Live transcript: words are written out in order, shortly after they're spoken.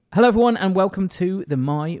Hello everyone and welcome to the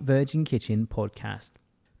My Virgin Kitchen podcast.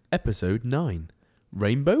 Episode 9,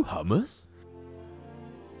 Rainbow Hummus?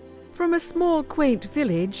 From a small quaint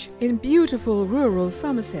village in beautiful rural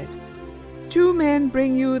Somerset, two men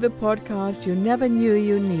bring you the podcast you never knew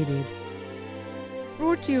you needed.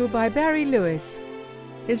 Brought to you by Barry Lewis,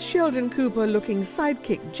 his Sheldon Cooper-looking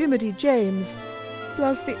sidekick Jimothy James,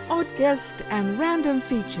 plus the odd guest and random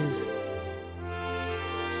features.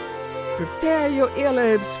 Prepare your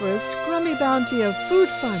earlobes for a scrummy bounty of food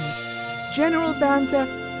fun, general banter,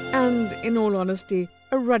 and, in all honesty,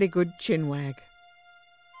 a ruddy good chinwag.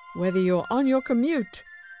 Whether you're on your commute,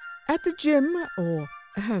 at the gym, or,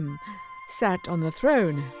 sat on the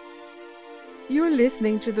throne, you're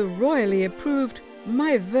listening to the royally approved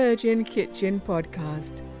My Virgin Kitchen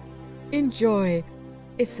podcast. Enjoy.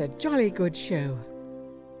 It's a jolly good show.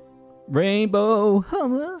 Rainbow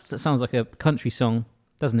Hummus. That sounds like a country song,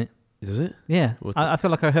 doesn't it? Is it? Yeah. I feel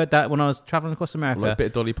like I heard that when I was travelling across America. Like a bit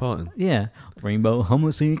of Dolly Parton. Yeah. Rainbow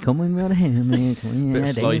Hummus, are you coming round here, man? Bit of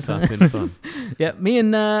slide tapping fun. Yeah, me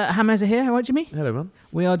and Hammers are here. How are you, Jimmy? Hello, man.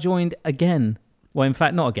 We are joined again. Well, in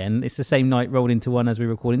fact, not again. It's the same night rolled into one as we're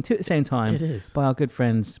recording, two at the same time. It is. By our good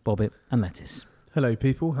friends, Bobbit and Lettuce. Hello,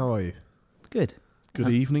 people. How are you? Good. Good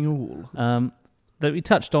evening, all. That we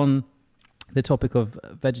touched on the topic of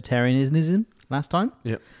vegetarianism last time.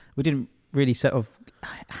 Yep. We didn't really sort of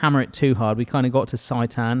hammer it too hard. We kind of got to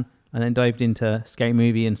Seitan and then dived into Scary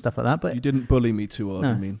Movie and stuff like that. But You didn't bully me too hard, no,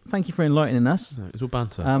 I mean. thank you for enlightening us. No, it's all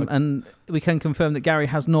banter. And we can confirm that Gary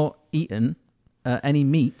has not eaten any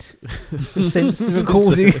meat since the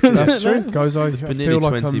recording. That's true. Guys, I It's been feel nearly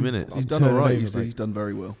like 20 I'm, minutes. I'm He's done all right. turning over, He's done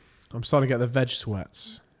very well. I'm starting to get the veg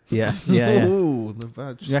sweats. Yeah. Ooh, the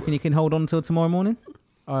veg. You reckon you can hold on until tomorrow morning?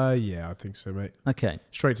 Yeah, I think so, mate. Okay.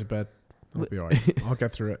 Straight to bed. I'll be all right. I'll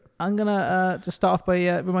get through it. I'm going to just start off by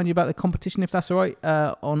remind you about the competition, if that's all right,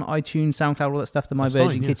 on iTunes, SoundCloud, all that stuff, the My That's Virgin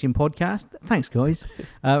fine, yeah. Kitchen podcast. Thanks, guys.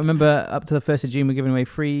 Remember, up to the 1st of June, we're giving away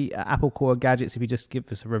free Apple Core gadgets if you just give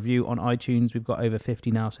us a review on iTunes. We've got over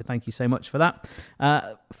 50 now, so thank you so much for that.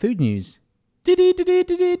 Food news.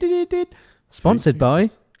 Sponsored by...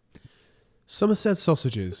 Somerset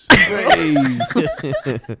sausages. Just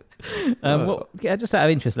out of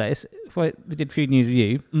interest, Lettuce, if we did food news with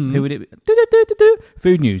you, who would it be?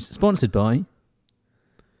 Food news, sponsored by...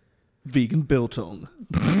 Vegan biltong.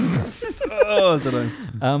 I don't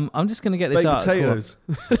know. I'm just going to get this Baked article.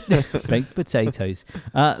 potatoes. Baked potatoes.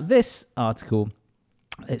 This article,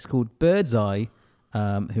 it's called Bird's Eye,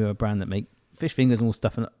 who are a brand that make fish fingers and all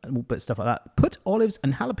stuff and all bit stuff like that. Put olives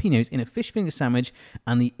and jalapenos in a fish finger sandwich,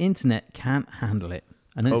 and the internet can't handle it.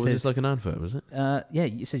 And then Oh, it was says, this like an advert, was it? yeah,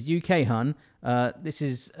 it says UK hun. This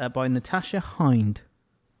is by Natasha Hind.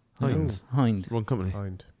 Heinz. Hind. Wrong company.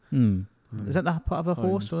 Hind. Is that the part of a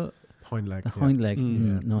horse or Hind leg. the yeah. hind leg?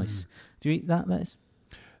 Yeah. Nice. Do you eat that, Les?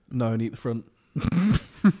 No, and eat the front.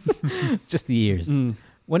 Just the ears.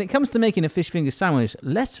 When it comes to making a fish finger sandwich,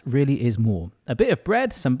 less really is more. A bit of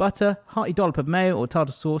bread, some butter, hearty dollop of mayo or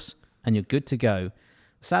tartar sauce, and you're good to go.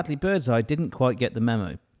 Sadly, Bird's Eye didn't quite get the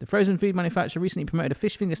memo. The frozen food manufacturer recently promoted a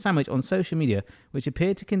fish finger sandwich on social media, which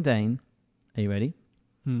appeared to contain... Are you ready?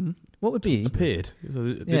 What would be... Appeared. So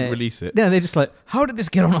they didn't release it. Yeah, they're just like, how did this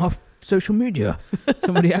get on our social media?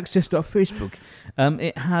 Somebody accessed our Facebook.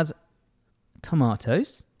 It had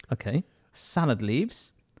tomatoes, okay, salad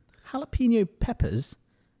leaves, jalapeno peppers,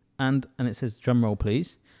 and it says, drum roll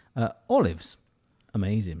please, olives.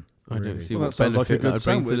 Amazing. I don't Really? see Well, what that sounds like a benefit that good would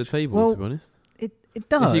bring to the sandwich. table, Well, to be honest. It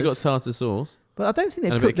does. If you got tartar sauce but I don't think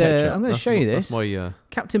and they a bit put of their... ketchup, I'm going to show you this. That's my,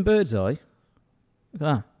 Captain Birdseye. Look at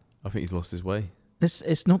that. I think he's lost his way.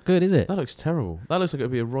 It's not good, is it? That looks terrible. That looks like it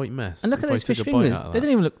would be a right mess. And look at if I those took fish a bite fingers. out of They that.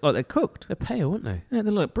 don't even look like they're cooked. They're pale, aren't they? Yeah,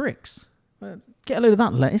 they look like bricks. Get a load of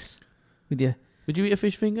that, Lettuce. With your... Would you eat a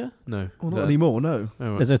fish finger? No. Well, Is not that- anymore, no. Oh,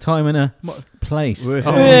 right. There's a time and a place.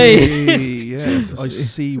 Hey, yes, I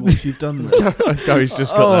see what you've done there. Gary's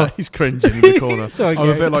just got that. He's cringing in the corner. Sorry, I'm a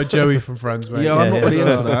Gary. bit like Joey from Friends, mate. Yeah, I'm Yeah, not really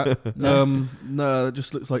yeah. into that. No. No, it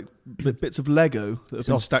just looks like bits of Lego that have It's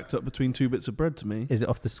been off- stacked up between two bits of bread to me. Is it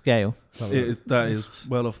off the scale? That is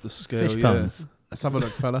well off the scale, Fish yeah. puns. Let's have a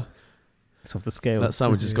look, fella. It's off the scale. That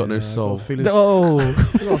sandwich has got no soul. I've got a feeling, Oh,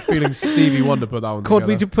 I've got a feeling Stevie Wonder put that one God, we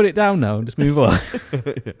together. just put it down now and just move on.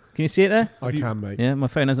 Can you see it there? I can, mate. Yeah, my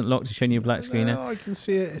phone hasn't locked. It's showing you a black screen No, now. I can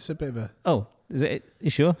see it. It's a bit of a... Oh, is it? You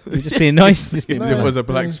sure? You're just being nice. Just being No. It nice. was a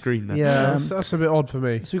black screen there. Yeah. that's a bit odd for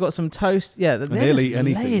me. So we've got some toast. Yeah, they're he'll just eat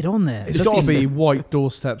anything. laid on there. It's got to be white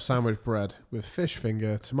doorstep sandwich bread with fish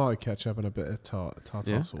finger, tomato ketchup, and a bit of tartar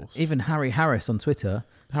Yeah. sauce. Even Harry Harris on Twitter.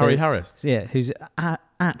 Harry said- Harris. So, yeah, whose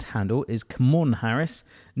at handle is Come On Harris.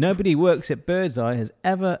 Nobody works at Birdseye has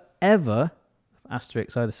ever,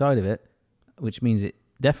 asterisk either side of it, which means it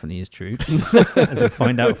definitely is true, as we'll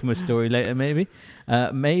find out from a story later maybe,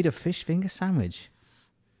 made a fish finger sandwich.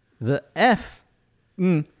 The F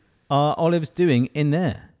are Olives doing in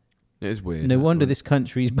there? It is weird. No wonder this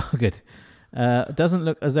country's buggered. Doesn't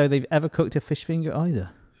look as though they've ever cooked a fish finger either.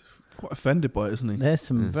 Quite offended by it, isn't he? There's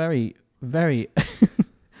some very, very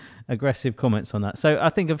aggressive comments on that. So I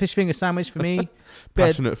think a fish finger sandwich for me.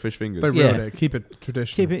 Passionate fish fingers. They ruin it. Keep it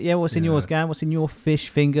traditional. Keep it. Yeah. What's in yours, Gan? What's in your fish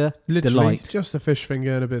finger Literally, delight? just a fish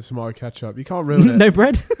finger and a bit of tomato ketchup. You can't ruin it. No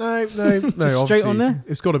bread. No. Just straight on there?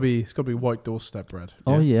 It's got to be white doorstep bread.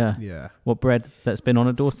 Oh yeah. Yeah. What bread that's been on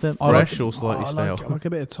a doorstep? Fresh or slightly I stale? like a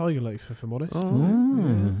bit of tiger loaf, if I'm honest.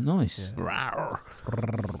 Nice.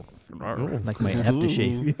 Like my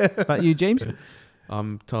aftershave. About you, James?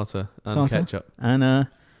 Tartar and Tartar? ketchup. And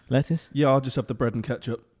lettuce? Yeah, I'll just have the bread and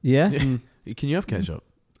ketchup. Yeah. Can you have ketchup?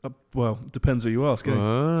 Well, depends who you ask. Eh?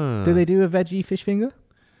 Do they do a veggie fish finger?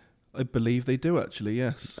 I believe they do actually.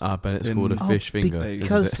 Yes. I bet it's In- called a fish finger.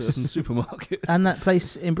 because- certain supermarkets. And that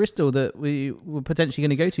place in Bristol that we were potentially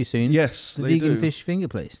going to go to soon. Yes, The they vegan do. fish finger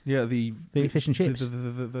place. Yeah, the Fish and chips.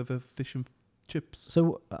 The fish and chips.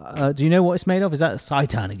 So, do you know what it's made of? Is that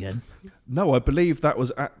seitan again? No, I believe that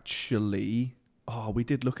was actually. Oh, we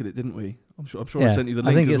did look at it, didn't we? I'm sure I sent you the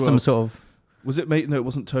link. I think as it's well. some sort of. Was it made? No, it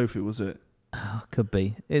wasn't tofu, was it? Oh, could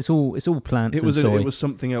be. It's all plants It and was. soy. It was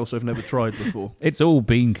something else I've never tried before. It's all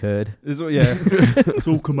bean curd. It's all, yeah, it's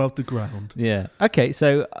all come out the ground. Yeah. Okay.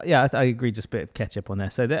 So yeah, I agree. Just a bit of ketchup on there.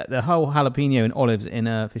 So the whole jalapeno and olives in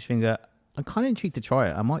a fish finger. I'm kind of intrigued to try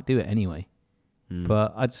it. I might do it anyway.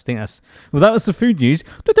 But I just think that's... Well, that was the food news.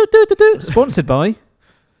 Sponsored by...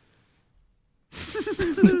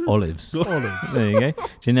 Olives. There you go.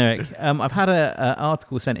 Generic. I've had an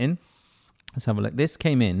article sent in. Let's have a look. This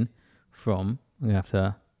came in from... I'm going to have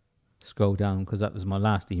to scroll down because that was my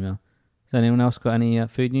last email. Has anyone else got any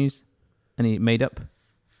food news? Any made-up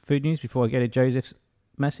food news before I get to Joseph's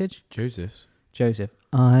message? Joseph.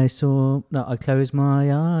 I closed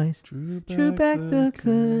my eyes, drew back the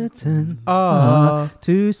curtain,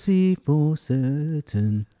 to see for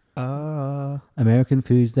certain. American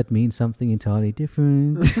foods that mean something entirely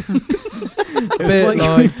different. A bit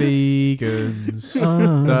like vegans.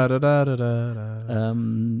 Da, da, da, da, da, da.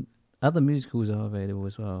 Other musicals are available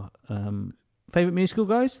as well. Favorite musical,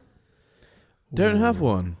 guys? Don't have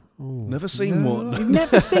one. Ooh. Never seen one. You've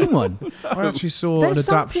never seen one. I actually saw There's an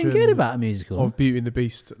something adaptation good about a musical. of Beauty and the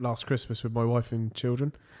Beast last Christmas with my wife and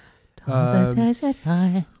children.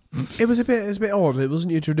 It was a bit odd. It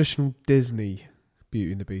wasn't your traditional Disney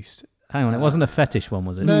Beauty and the Beast. Hang on, it wasn't a fetish one,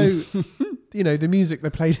 was it? No, you know, the music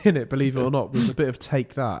they played in it, believe it or not, was a bit of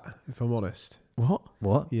Take That, if I'm honest.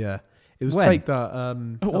 What? Yeah. It was When? Take That.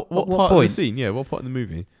 What what part point? of the scene? Yeah, what part of the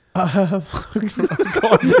movie? I've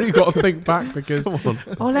really got to think back because Come on.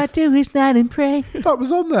 All I do is night and pray. that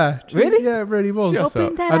was on there. Really? Yeah, it really was.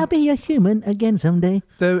 Hoping that And I'll be a human again someday.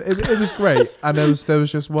 it was great. And there was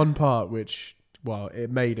just one part which, well,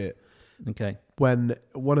 it made it. Okay. When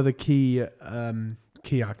one of the key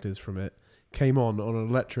actors from it came on an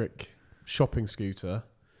electric shopping scooter.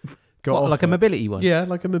 What, like a mobility one? Yeah,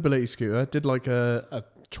 like a mobility scooter. Did like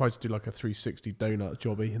tried to do like a 360 donut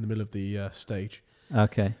jobby in the middle of the stage.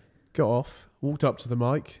 Okay. Got off, walked up to the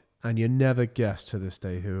mic, and you never guess to this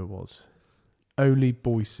day who it was. Only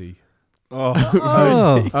Boise. Oh.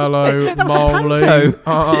 Hello, That was a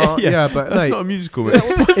panto. Yeah, but That's mate, not a musical.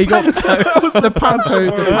 he got the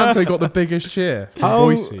panto got the biggest cheer from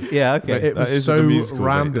Boise. Yeah, okay. It That was isn't so a musical,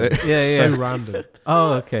 random. mate. Yeah. So random.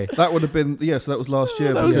 Oh, okay. That would have been so that was last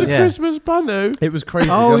year. That was a Yeah. Christmas panto. It was crazy.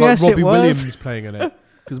 Oh, They had, yes, like it Robbie was. Williams playing in it.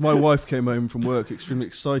 Because my wife came home from work extremely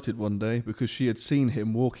excited one day because she had seen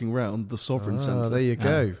him walking round the Sovereign Centre. There you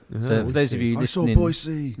go. So for those of you I saw listening,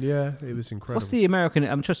 Boise. Yeah, it was incredible. what's the American?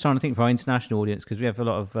 I'm just trying to think for our international audience because we have a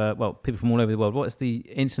lot of people from all over the world. What's the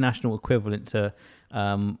international equivalent to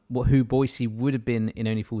who Boise would have been in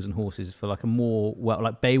Only Fools and Horses for like a more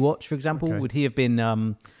like Baywatch, for example? Okay. Would he have been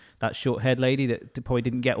that short-haired lady that probably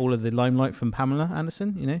didn't get all of the limelight from Pamela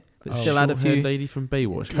Anderson? You know, but still had a Short-haired few. lady from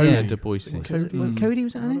Baywatch. Cody. compared to Boise. Cody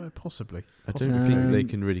was that her name? Possibly. I don't Um, think they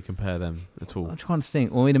can really compare them at all. I'm trying to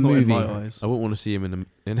think. Or in a Not in movie. my eyes. I wouldn't want to see him in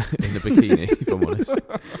a bikini, if I'm honest.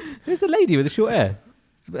 Who's the lady with the short hair?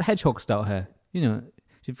 Hedgehog-style hair. You know,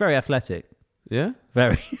 she's very athletic. Yeah?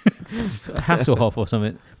 Very. Hasselhoff or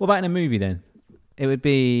something. What about in a movie then? It would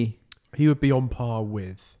be... He would be on par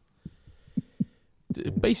with.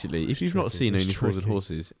 Basically, if you've not tricky. seen It's Only Fools and tricky.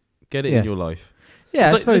 Horses, get it Yeah. in your life. Yeah,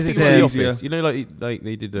 I It's suppose like it's The a... Office. You know, like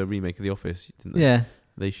they did a remake of The Office, didn't they? Yeah.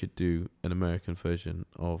 they should do an American version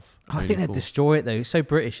of. I Only think they'd Fools. destroy it though. It's so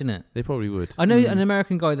British, isn't it? They probably would. I know an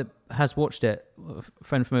American guy that has watched it. A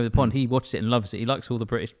friend from over the pond. He watched it and loves it. He likes all the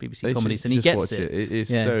British BBC They comedies, should and he just gets watch it. It is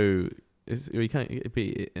Yeah. so. You can't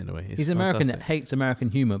beat it anyway. It's He's American that fantastic. hates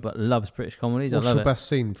American humour but loves British comedies. What's I love your it. best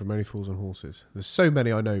scene from Only Fools on Horses? There's so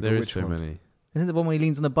many I know. There but is which so one? many. Isn't it the one where he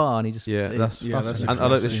leans on the bar and he just Yeah, that's Yeah, that's fascinating. And I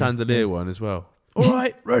like the Interesting. chandelier one as well. All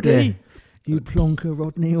right, ready. Yeah. You plonker,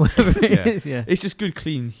 Rodney, or whatever it Yeah. is. Yeah. It's just good,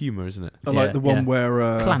 clean humour, isn't it? I like the one yeah. where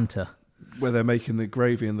Clanter. they're making the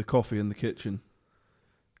gravy and the coffee in the kitchen,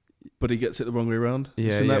 but he gets it the wrong way around.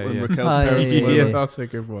 Yeah, Seen that yeah, when yeah. Raquel's Oh, parents yeah, were Yeah, over? that's a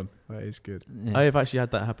good one. That is good. Yeah. I have actually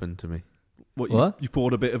had that happen to me. What? You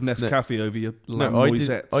poured a bit of Nescafe over your lamb I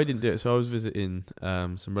noisettes. didn't do it. So I was visiting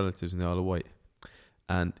some relatives in the Isle of Wight,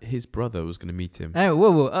 and his brother was going to meet him. Oh,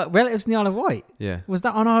 whoa. Relatives in the Isle of Wight. Yeah. Was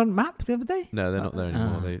that on our map the other day? No, they're not there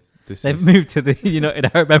anymore. Ah. This They've is- moved to the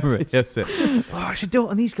United Arab Emirates. That's it. Oh, I should do it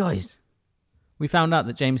on these guys. We found out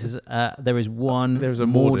that James has. There is one. There's a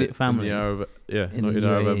Maudit Maudit family. in the Arab, in the United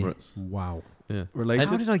Arab UAE. Emirates. Wow. Yeah. Related?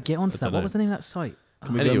 How did I get onto I that? don't What know. was the name of that site?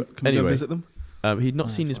 Can we, Anyway- go anyway. visit them? He'd not Oh,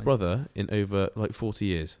 seen his fine. brother in over like 40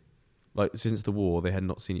 years. Like since the war, they had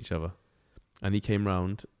not seen each other. And he came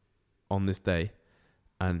round on this day,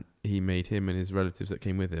 and he made him and his relatives that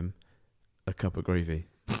came with him a cup of gravy.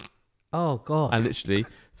 Oh God. And literally,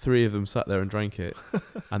 3 of them sat there and drank it.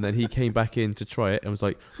 And then he came back in to try it and was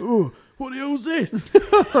like, "Oh, what the hell's this?" and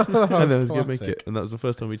then I was going to make classic. it. And that was the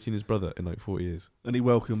first time we'd seen his brother in like 40 years. And he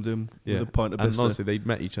welcomed him Yeah. with a pint of And Bicester. honestly, they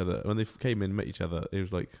met each other. When they came in and met each other, it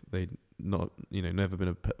was like they'd not, never been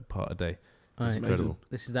apart a day. It was Right. incredible.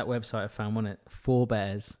 This is that website I found, wasn't it? 4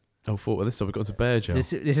 Bears. Oh, well, this time we got to bear gel.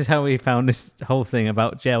 This is how we found this whole thing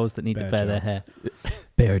about gels that need Bear to bear gel. their hair.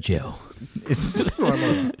 Bear gel. It's,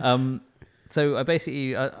 so I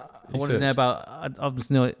basically I wanted to know Research. about. I've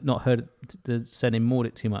obviously not heard the surname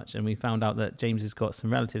Maudit too much, and we found out that James has got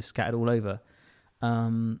some relatives scattered all over.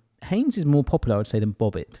 Haynes is more popular, I would say, than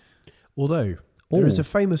Bobbitt. Although there is Ooh. a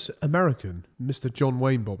famous American, Mr. John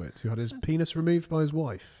Wayne Bobbitt, who had his penis removed by his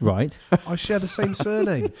wife. Right. I share the same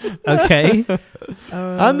surname. Okay.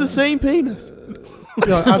 and the same penis.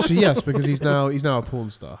 No, actually, yes, because he's now a porn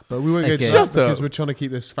star. But we won't go Okay. to Shut that because up. we're trying to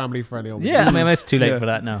keep this family friendly. On Yeah, I mean, it's too late Yeah. for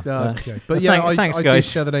that now. No, okay. But well, yeah, thanks, I guys.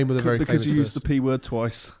 do share the name with a very because famous you used the person. P word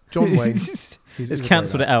twice. John Wayne. It's He's a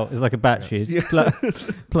cancelled great it out. It's like a battery. Yeah.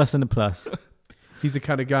 Plus and a plus. He's the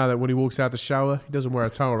kind of guy that when he walks out the shower, he doesn't wear a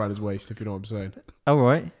towel around his waist, if you know what I'm saying. All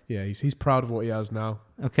right. Yeah, he's proud of what he has now.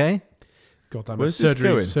 Okay. God damn it. Where's this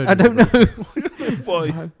going? I don't know.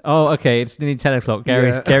 Why? Oh, okay. It's nearly 10 o'clock.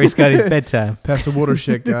 Gary's Yeah. Gary's got his bedtime. Pass the water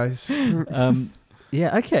shit, guys.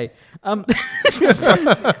 Yeah. Okay. Oh, I'm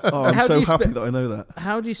How do so you happy spe- that I know that.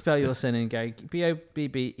 How do you spell your surname, Gary?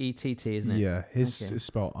 Bobbett, isn't it? Yeah, his Okay. is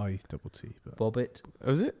spelled I-double-T, but Bobbit.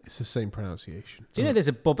 Was it? it's the same pronunciation. Do you know there's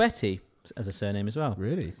a Bobbetti as a surname as well?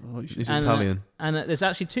 Really? Oh, you should It's And, Italian. And there's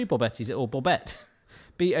actually 2 Bobbettis, or Bobbett.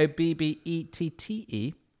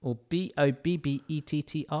 Bobbette or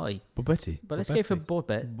Bobbetti. Bobetti. But let's go for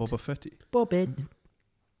Bobbett. Boba Fett. Bobbett.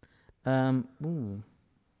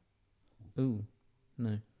 Ooh.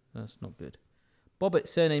 No, that's not good. Bobbett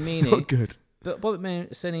surname meaning. Not good. But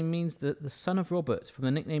Bobbett surname means the son of Robert from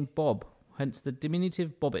the nickname Bob, hence the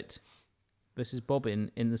diminutive Bobbett versus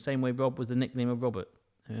Bobbin in the same way Rob was the nickname of Robert.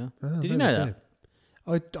 Yeah. Did you know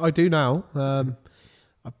that? I do now.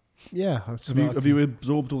 Yeah. Have you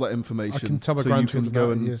absorbed all that information? I can tell my so you can grandchildren go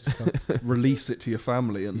that in and years to come. release it to your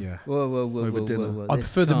family and Yeah. Whoa, Over dinner. I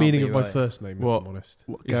This prefer the can't meaning be of my right. first name, What? if I'm honest.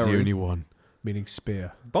 what, He's the Gary? only one. Meaning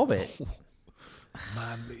spear. Bobbit.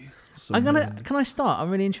 Manly. Can I start? I'm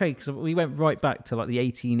really intrigued because we went right back to like the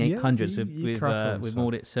 1800s you crack on, with son.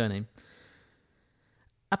 Maudit's surname.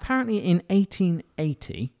 Apparently, in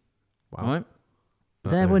 1880, Wow. right,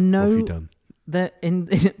 there Uh-oh. were What have you no done? there in.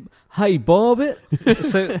 Hey, Bobbit.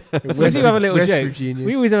 So we do have a little West joke. Virginia.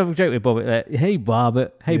 We always have a joke with Bobbit. Like, hey,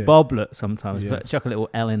 Bobbit. Hey, Yeah. Boblet. Sometimes, Yeah. but chuck a little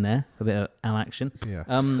L in there, a bit of L action. Yeah.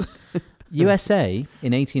 USA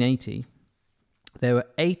in 1880, there were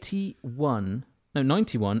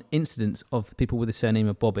 91 incidents of people with the surname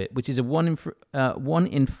of Bobbit, which is a 1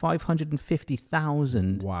 in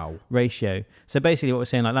 550,000 Wow. ratio. So basically, what we're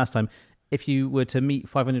saying, like last time, if you were to meet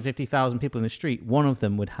 550,000 people in the street, one of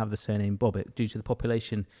them would have the surname Bobbit due to the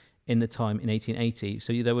population in the time in 1880.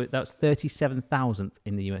 So that's 37,000th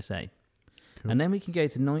in the USA. Cool. And then we can go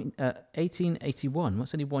to 1881.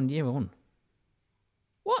 That's only 1 year on.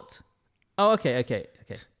 What? Oh, okay.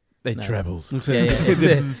 They No. trebled. Yeah, it's,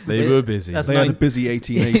 They were busy. That's They had a nine- busy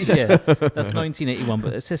 1880. yeah, that's 1981,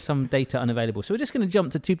 but it says some data unavailable. So we're just going to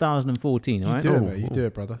jump to 2014, all You right? do it, Oh, mate. You oh. do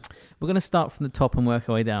it, brother. We're going to start from the top and work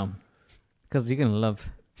our way down. because you're gonna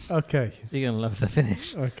love the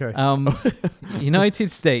finish. Okay.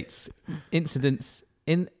 United States incidents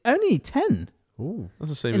in only 10 Ooh. That's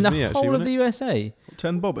the same in as the me, actually. whole of Wasn't the it? USA,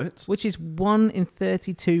 10 bobbits. which is 1 in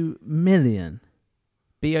 32 million.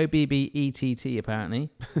 BOBBETT apparently.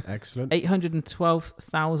 Excellent.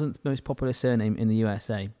 812,000th most popular surname in the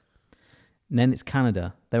USA. And then it's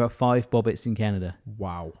Canada. There are 5 bobbits in Canada.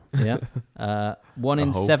 Wow. Yeah. 1 A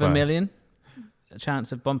in whole 7 five. million a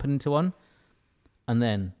chance of bumping into one. And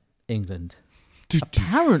then England.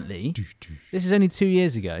 Apparently, this is only 2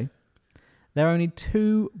 years ago. There are only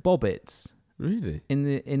 2 bobbits Really? in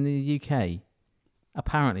the UK.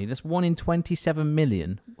 Apparently, that's 1 in 27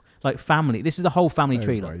 million. Like family. This is a whole family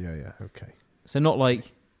tree. Right, Like. yeah. Okay. So not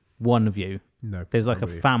like one of you. No. There's like a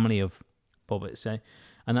probably. family of bobbits. So,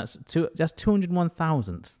 and that's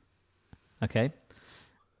 201,000th. Okay.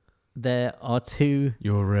 There are 2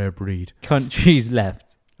 You're a rare breed. countries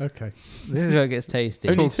left. Okay. This is where it gets tasty.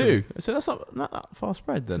 Only Talk to 2. So that's not that far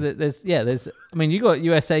spread So then. there's. I mean, you got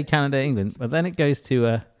USA, Canada, England, but then it goes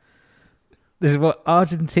to. This is what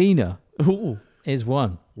Argentina Ooh. is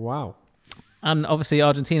 1, Wow. and obviously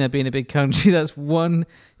Argentina being a big country, that's 1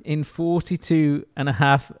 in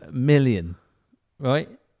 42.5 million, right?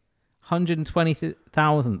 120,000th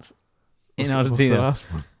in What's the Argentina, last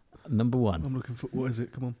one? number 1. I'm looking for, what is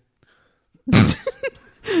it? Come on.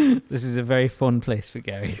 This is a very fun place for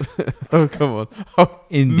Gary. Oh, come on. Oh,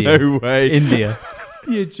 India, no way. India.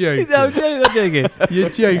 You're joking. No, I'm joking. You're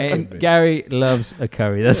joking. And Gary loves a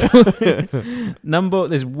curry. That's all.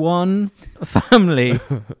 There's 1 family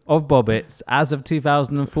of bobbits as of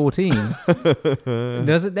 2014.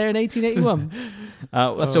 Does it there in 1881?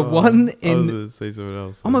 That's a 1 I was in. going to say something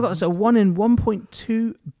else. Oh my god! That's a 1 in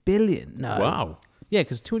 1.2 billion. No. Wow. Yeah,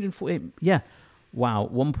 because 248. Yeah. Wow.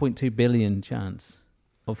 1.2 billion chance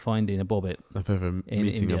of finding a bobbit, If ever In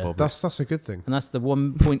meeting India. a bobbit. That's a good thing. and that's the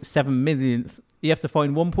 1.7 millionth. You have to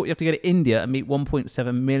find You have to go to India and meet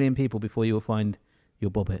 1.7 million people before you will find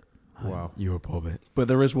your bobbit. Wow. You're a bobbit. But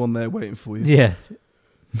there is one there waiting for you. Yeah.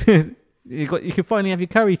 You can finally have your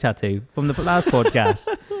curry tattoo from the last podcast.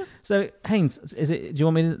 So Haynes, do you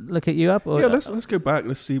want me to look at you up? Or? Yeah, let's go back.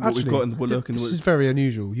 Let's see what we've got. We're looking. This is very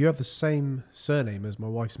unusual. You have the same surname as my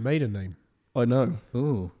wife's maiden name. I know.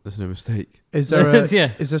 Ooh. There's no mistake. Is there?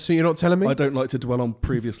 Yeah. Is there something you're not telling me? I don't like to dwell on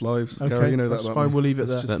previous lives. Okay, Gary, you know that's that. fine. We'll leave it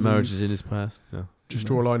there. Let's That just marriage leave. is in his past. No. Just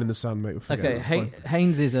draw a line in the sand, mate. We'll forget Okay, it. That's fine.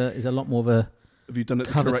 Haynes is a lot more of a. Have you done it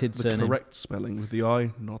the Coveted correct, surname. spelling with the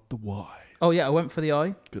I, not the Y? Oh yeah, I went for the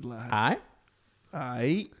I. Good lad. I.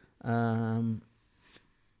 I.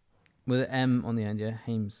 With an M on the end. Yeah,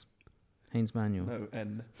 Haynes Manuel. No,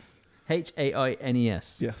 N. Haines.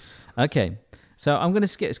 Yes. Okay, so I'm going to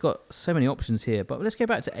skip. It's got so many options here, but let's go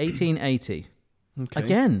back to 1880. Okay.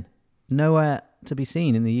 Again, nowhere to be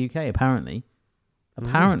seen in the UK. Apparently,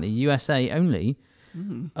 USA only.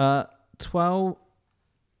 12.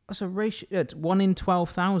 That's a ratio. It's 1 in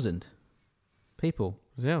 12,000 people.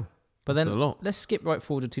 Yeah. But That's then a lot. let's skip right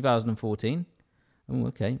forward to 2014. Oh,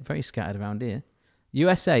 okay, very scattered around here.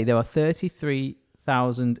 USA, there are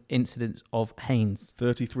 33,000 incidents of Haynes.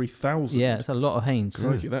 33,000. Yeah, it's a lot of Haynes.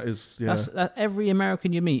 Crikey, that is. Yeah. That's every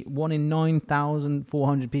American you meet, 1 in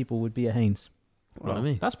 9,400 people would be a Haynes. Like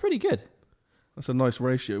me. That's pretty good. That's a nice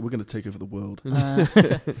ratio. We're going to take over the world.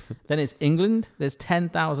 Then it's England. There's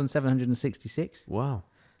 10,766. Wow.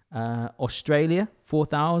 Australia,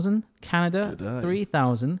 4,000. Canada, Good day.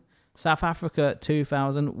 3,000. South Africa,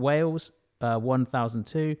 2,000. Wales,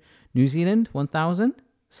 1,002. New Zealand, 1,000.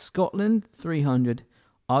 Scotland, 300.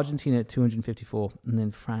 Argentina, 254. And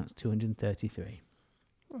then France, 233.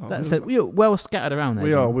 Oh, That's it. We're well scattered around there.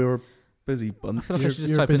 We are. John. We're a busy I bunch. feel like I should just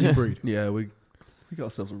You're a type in. busy breed. Yeah, we got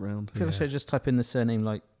ourselves around. I feel like I should just type in the surname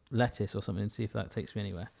like lettuce or something and see if that takes me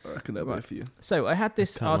anywhere. I reckon that'll be for you. So I had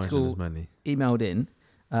this Can't imagine article there's many. emailed in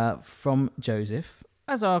from Joseph.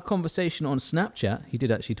 As our conversation on Snapchat, he did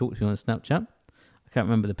actually talk to me on Snapchat. I can't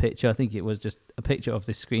remember the picture. I think it was just a picture of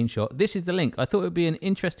this screenshot. This is the link. I thought it would be an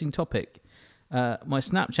interesting topic. My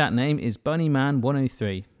Snapchat name is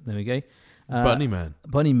Bunnyman103. There we go. Bunny Man.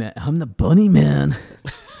 Bunny Man. I'm the Bunny Man.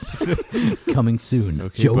 Coming soon.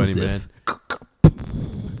 Okay, Joseph. Bunny Man.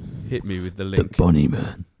 Hit me with the The link. Bunny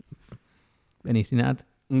Man. Anything to add?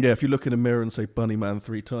 Yeah, if you look in a mirror and say "Bunny Man"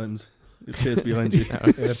 3 times, it appears behind you.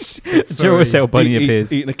 Duracell Bunny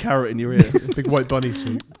appears. Eating a carrot in your ear. Big white bunny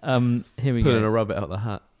suit. Here we Pulling go. a rabbit out the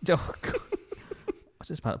hat. Oh, God. I was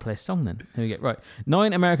just about to play a song then. Here we go. Right.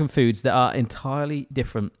 9 American foods that are entirely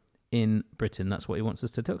different in Britain. That's what he wants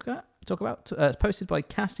us to talk about. It's posted by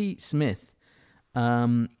Cassie Smith.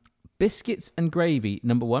 Biscuits and gravy,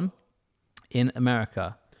 number 1 in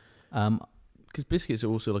America. Because biscuits are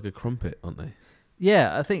also like a crumpet, aren't they?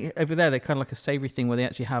 Yeah, I think over there they're kind of like a savoury thing where they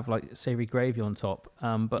actually have like savoury gravy on top.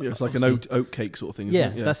 But Yeah, it's like an obviously- oat cake sort of thing,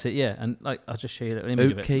 isn't it? that's it. Yeah, and like I'll just show you a little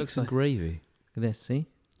image of it. Oat cakes Looks and like gravy. this. See,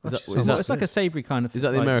 Is that, Sounds it's like a savoury kind of. is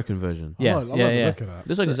that the like- American version? Yeah, I like yeah, the yeah. look of that.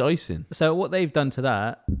 Looks like So- it's icing. So what they've done to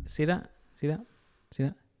that? See that? See that? See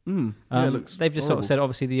that? Yeah, it looks They've just sort of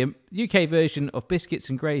horrible. said, obviously, the UK version of biscuits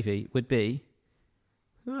and gravy would be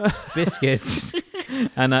biscuits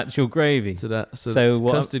and actual gravy. So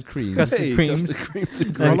what- custard cream custard Hey, creams custard creams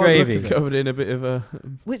and and I like gravy. looking at it. covered in a bit of a.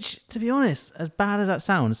 Which, to be honest, as bad as that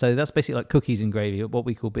sounds, so that's basically like cookies and gravy, what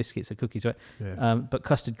we call biscuits are cookies, right? Yeah. But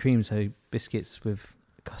custard cream, so biscuits with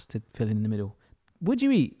custard filling in the middle. Would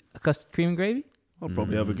you eat a custard cream and gravy? I'll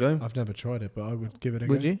probably have a go. I've never tried it, but I would give it a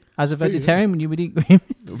Would go. you? As a Food, vegetarian, you would eat gravy?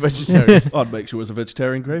 Vegetarian. I'd make sure it was a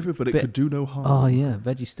vegetarian gravy, but it Bit- could do no harm. Oh, yeah,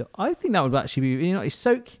 veggie stuff. I think that would actually be,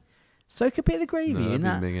 soak a bit of the gravy No, in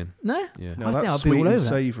that'd that. be minging. No? Yeah. Now I think that's I'd be sweet all and over that.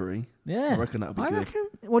 savoury. Yeah. I reckon that'd be I good. reckon.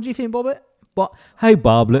 What do you think, Bobbit? Hey,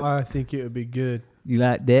 Boblet. I think it would be good. You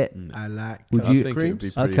like that? I like Would custard you- I think it would be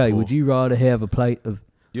creams. pretty Okay, poor. would you rather have a plate of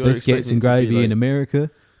You're biscuits expecting and it to be gravy in like-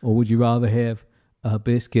 America, or would you rather have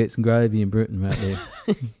biscuits and gravy in Britain right there?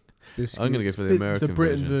 I'm gonna go for the The American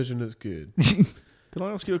Britain version. version looks good. Can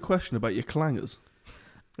I ask you a question about your clangers?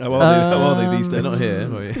 How are they these They're days? not here.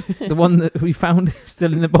 are we? The one that we found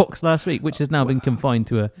still in the box last week, which has now been confined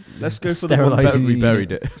to a... Let's go for the ones Sterilising that, We the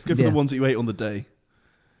buried it. let's go for Yeah. the ones that you ate on the day.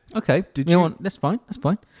 Okay, Did you know you- what? That's fine, that's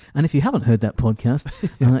fine. And if you haven't heard that podcast,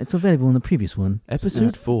 it's available on the previous one.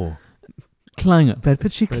 Episode 4. Clanger,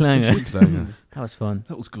 Bedfordshire Clanger. Clanger. That was fun.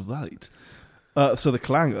 That was great. So the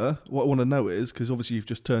clanger, what I want to know is, because obviously you've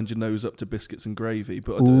just turned your nose up to biscuits and gravy,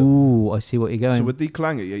 but I don't, Ooh, I see what you're going. so with the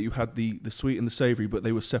clanger, yeah, you had the sweet and the savoury, but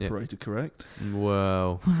they were separated, correct?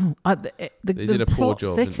 Well, The They did a poor plot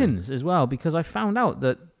job, didn't they? thickens as well, because I found out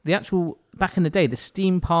that the actual back in the day, the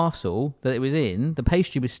steam parcel that it was in, the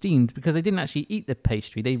pastry was steamed because they didn't actually eat the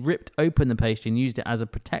pastry. They ripped open the pastry and used it as a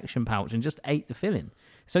protection pouch and just ate the filling.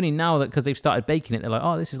 It's only now that because they've started baking it, they're like,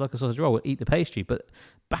 oh, this is like a sausage roll. We'll eat the pastry. But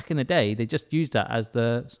back in the day, they just used that as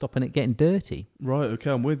the stopping it getting dirty. Right, okay,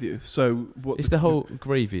 I'm with you. So what? it's the whole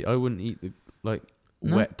gravy. I wouldn't eat the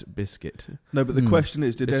No? wet biscuit. No, but the Hmm. question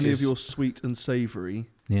is, did This any of is- your sweet and savoury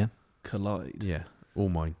Yeah, collide? Yeah, all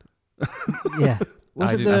mine. yeah.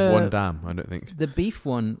 Was I it didn't have the one dam. I don't think. the beef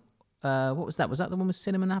one? What was that? Was that the one with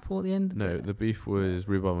cinnamon apple at the end? No, the beef was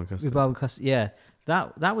rhubarb and custard. Rhubarb custard. Yeah,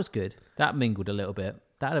 that was good. That mingled a little bit.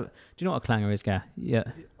 Do you know what a clanger is, Gah? Yeah,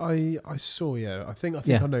 I saw. Yeah, I think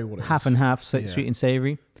Yeah. I know what it is. half and half, Yeah. sweet and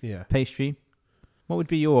savoury Yeah, pastry. What would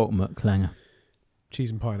be your ultimate clanger? cheese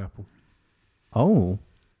and pineapple. Oh,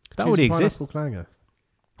 that Cheese already and exists. pineapple clanger.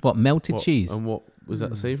 What, melted What- cheese? And what was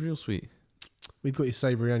that? Mm. Savoury or sweet? We've got your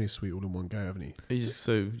savoury and your sweet all in one go, haven't you? Are you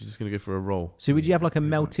you're just gonna go for a roll? So would you have like a pretty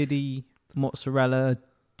much. melted-y mozzarella,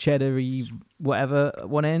 cheddar-y, whatever at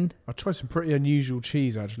one end? I tried some pretty unusual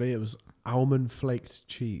cheese actually. It was almond flaked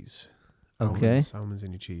cheese. Okay. Almonds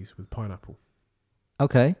in your cheese with pineapple.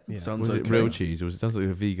 Okay. Yeah. Sounds Was okay. it real cheese or was it sounds like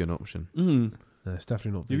a vegan option? Mm. No, it's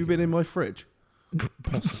definitely not. Have you vegan. been in my fridge?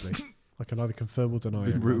 Possibly. I can either confirm or deny.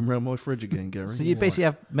 Been it. rooting around my fridge again, Gary. So you basically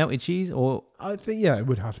have melted cheese, or I think yeah, it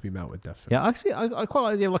would have to be melted definitely. yeah, actually, I quite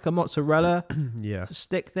like the idea of like a mozzarella Yeah.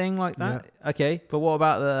 stick thing like that. Okay, but what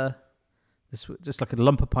about just like a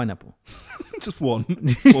lump of pineapple? Just one.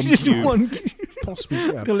 One Just cube. one, Possibly.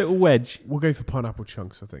 Yeah. like a little wedge. We'll go for pineapple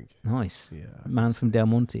chunks. I think. Nice, Yeah. man from Del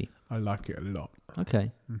Monte. I like it a lot.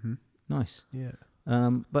 Okay, Mm-hmm. nice. Yeah.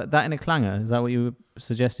 But that in a clanger, is that what you were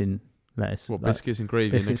suggesting, Lettuce? What Like biscuits and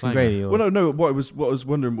gravy biscuits in a and clanger? gravy? Or, Well, no. What I was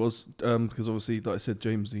wondering was because obviously, like I said,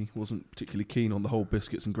 Jamesy wasn't particularly keen on the whole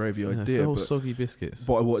biscuits and gravy Yeah, it's the idea. whole But soggy biscuits.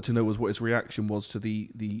 what I wanted to know was what his reaction was to the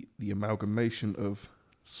amalgamation of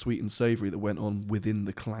sweet and savoury that went on within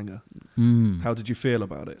the clanger. Mm. How did you feel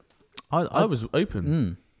about it? I was open.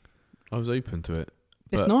 Mm. I was open to it.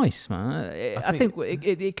 It's But nice, man. I think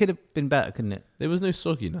it could have been better, couldn't it? There was no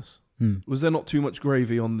sogginess. Mm. Was there not too much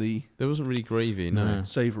gravy on the There wasn't really gravy. No. No.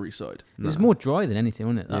 savoury side? It was No. more dry than anything,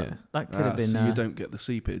 wasn't it? That, Yeah. that could have been. So you don't get the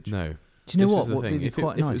seepage. No. do you know This what was the would thing. be If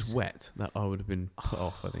quite it nice? was wet, that I would have been put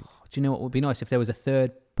off. I think. Do you know what would be nice if there was a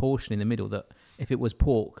third portion in the middle? That if it was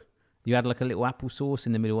pork, you had like a little apple sauce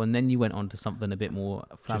in the middle, and then you went on to something a bit more.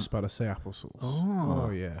 Just about to say applesauce. Oh.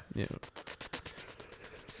 Yeah. Yeah.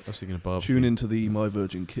 I was thinking of barbecue. Tune into the My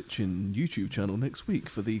Virgin Kitchen YouTube channel next week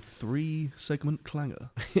for the 3-segment clanger.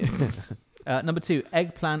 Number 2,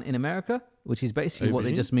 eggplant in America, which is basically what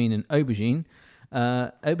they Aubergine? just mean in aubergine.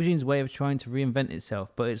 Aubergine's way of trying to reinvent itself,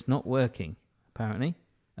 but it's not working, apparently.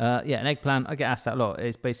 An eggplant, I get asked that a lot.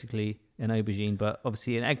 It's basically an aubergine, but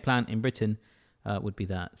obviously an eggplant in Britain would be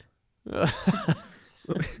that.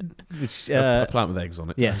 Which, A plant with eggs on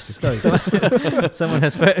it. yes. Someone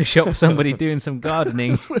has photoshopped somebody doing some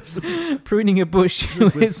gardening, pruning a bush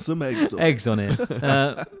with some eggs on it. eggs on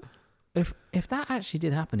it. If that actually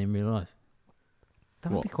did happen in real life,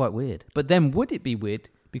 that would be quite weird. But then would it be weird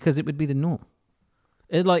because it would be the norm?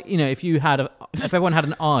 It's like, if you had if everyone had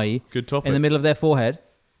an eye Good topic. in the middle of their forehead,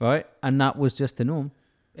 right, and that was just the norm,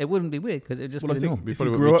 it wouldn't be weird because it would just Well, be I the think norm. We if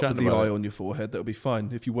probably you wouldn't grew be up with chatting the about eye it. on your forehead, that would be fine.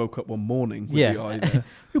 If you woke up one morning with Yeah. the eye there,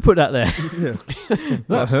 Who put that there? yeah,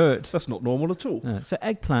 That hurt. that's not normal at all. So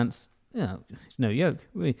eggplants, it's no yolk.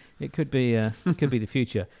 It could be the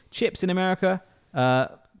future. Chips in America,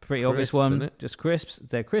 pretty obvious Crisps, one. innit? Just crisps.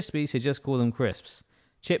 They're crispy, so just call them crisps.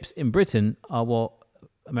 Chips in Britain are what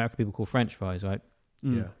American people call French fries, right?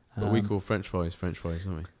 Yeah. But we call French fries,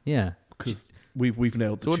 don't we? Yeah. Because we've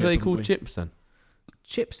nailed the So what chip, do they haven't call we? chips then?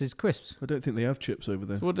 Chips is crisps. I don't think they have chips over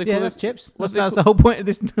there. So what do they Yeah, call that's it? chips. what That's do they the whole point of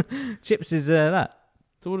this. Chips is that.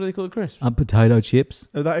 So what do they call the crisps? Potato chips.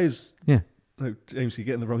 Oh, that is. Yeah. No, James, you're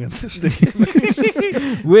getting the wrong end of the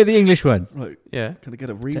stick. We're the English ones. Right, Yeah. can I get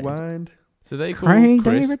a rewind? So they call Craig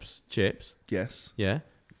crisps David? chips. Yes. Yeah.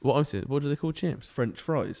 What do they call chips? French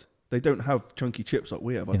fries. They don't have chunky chips like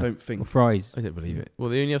we have. I Yeah. don't Or think. fries. I don't believe it. Well,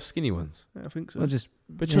 they only have skinny ones. Yeah, I think so. Or just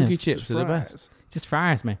But Yeah. chunky chips Just are the fries. best.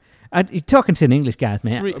 fries, man. You're talking to an English guys,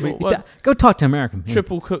 man. Three- I mean, what- Go talk to American. Yeah.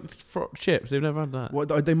 Triple cooked chips. They've never had that.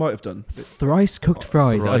 What they might have done. Thrice cooked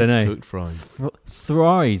fries. I don't know. Cooked fries.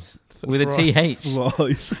 Thrice with a TH.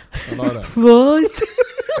 Fries. I like that. Fries.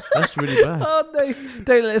 That's really bad. Oh no!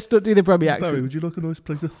 Don't let's not do the Brummy Barry, accent. would you like a nice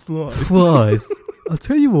plate of fries? Fries. I'll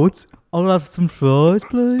tell you what. I'll have some fries,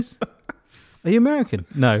 please. Are you American?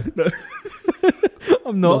 No.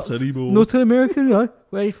 I'm not. Not anymore. Not an American. No.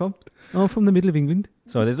 Where are you from? I'm from the middle of England.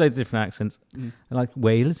 Sorry, there's loads of different accents. Mm. I like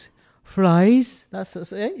Wales. Fries. That's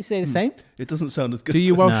you say the same. It doesn't sound as good. Do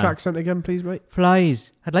your Welsh No. accent again, please, mate?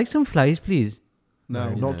 Fries. I'd like some fries, please. No,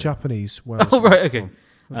 not no. Japanese. Welsh. Oh right, okay.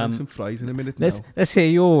 I'll have some fries in a minute Let's now. let's hear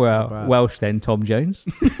your bad. Welsh then, Tom Jones.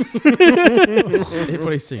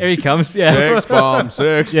 Everybody sing. Here he comes. Yeah. Six bomb,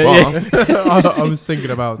 six Yeah, bomb. I was thinking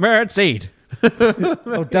about. Merit seed.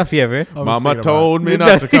 Oh, Duffy ever. I was Mama thinking told me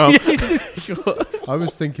not to come. I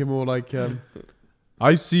was thinking more like,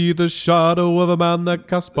 I see the shadow of a man that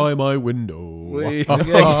cast by my window.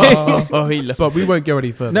 Oh, he loves But we won't go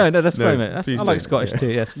any further. No, that's No, fine, mate. I please like don't. Scottish too.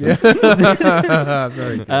 Yes.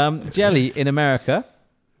 Very good. Jelly in America,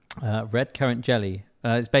 red currant jelly.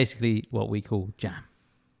 It's basically what we call jam.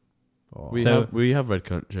 We So- have red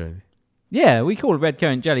currant jelly. Yeah, we call it red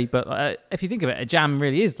currant jelly, but if you think of it, a jam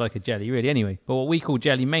really is like a jelly, really, anyway. But what we call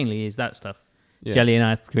jelly mainly is that stuff. Yeah. Jelly and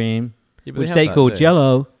ice cream, Yeah, but which have they that call there.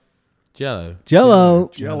 Jello. Jello.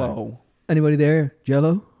 Jello. Anybody there?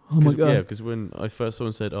 Jello? Oh my god. Yeah, because when I first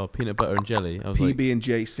someone said, "Oh, peanut butter and jelly," I was like,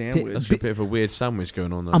 PB&J sandwich. "That's a bit of a weird sandwich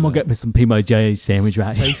going on." There, I'm gonna get me some PB&J sandwich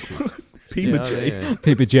right here. Tasty. PB&J. Yeah.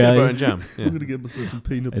 PB&J. Peanut butter and jam. Yeah. I'm going to get myself some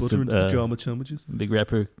peanut It's butter a, and pajama sandwiches. Big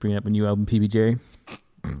rapper bringing up a new album, PB&J.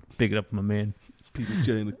 Big it up, my man.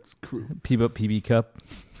 PB&J and its crew. PB up, PB cup.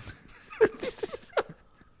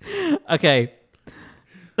 Okay.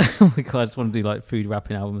 Oh my god, I just want to do like food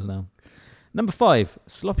rapping albums now. Number 5,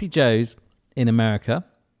 Sloppy Joe's in America.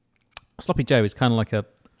 Sloppy Joe is kind of like a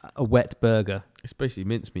wet burger, It's basically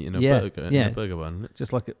mincemeat in a Yeah, burger, in yeah. a burger bun. Isn't it?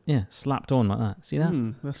 just like slapped on like that. See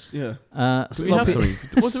that? That's, yeah. Do we have Sloppy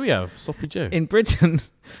something? What do we have? Sloppy Joe. in Britain.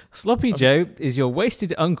 Sloppy Joe is your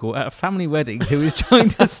wasted uncle at a family wedding who is trying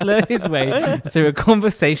to slur his way through a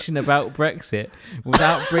conversation about Brexit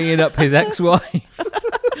without bringing up his ex-wife.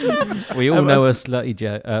 We all know a slutty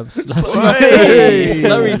Joe. Hey!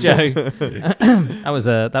 Slurry Joe. that was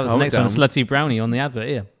the Calm next it one. down. Slutty brownie on the advert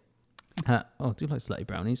here. I do like slutty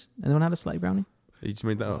brownies. Anyone had a slutty brownie? You just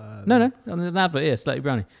made that up. No, on the advert here, slutty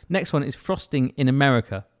brownie. Next one is frosting in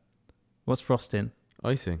America. What's frosting?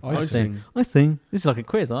 Icing. Icing. I think this is like a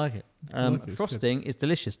quiz. I like it. like it, it's Frosting is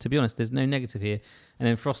delicious. To be honest, there's no negative here. And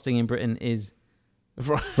then frosting in Britain is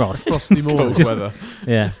frost. Frosty morning. Cold weather.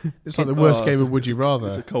 Yeah. It's like the worst Oh, game it's of Would You It's a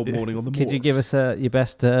Rather. cold morning on the Could you moors. give us your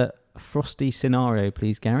best frosty scenario,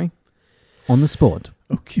 please, Gary? On the spot.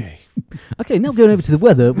 Okay. Okay, now going over to the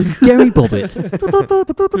weather with Gary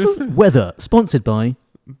Bobbitt. Weather sponsored by.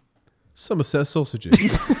 Somerset sausages.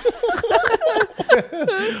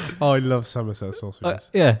 I love Somerset sausages.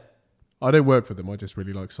 Yeah. I don't work for them. I just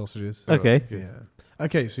really like sausages. So, Okay. Yeah.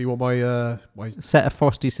 Okay. So you want my Set a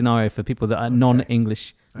frosty scenario for people that are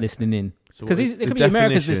non-English listening in. So 'Cause what these- is there the could be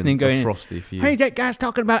Americans definition listening going, of frosty for you? Hey, that guy's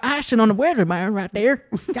talking about icing on the weather, man, right there.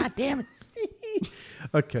 God damn it.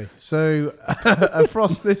 Okay, so a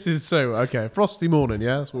frosty morning,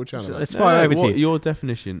 yeah? That's what we're chatting about. Let's fire over to you. Your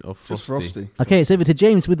definition of frosty. Just frosty. Okay, it's over to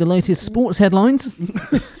James with the latest sports headlines.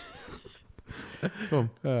 Come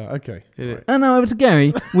Okay. Hit it. And now over to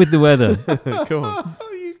Gary with the weather. Come on.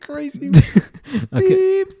 Oh, you crazy.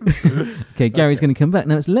 Okay, okay Gary's going to come back.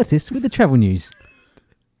 Now it's Lettuce with the travel news.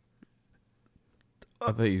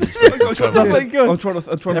 I think he's just Oh my God. I'm trying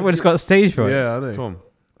to. Everyone's got stage fright. Yeah, I know. Come on.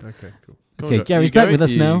 Okay, cool. Come Okay, on, Gary's you back going? with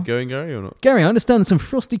us now. You going, Gary, or not? Gary, I understand some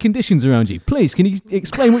frosty conditions around you. Please, can you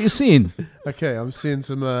explain what you're seeing? Okay, I'm seeing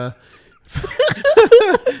some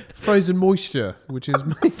frozen moisture, which is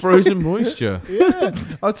Frozen moisture. yeah.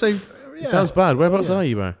 I'd say yeah. Sounds bad. Whereabouts Yeah. are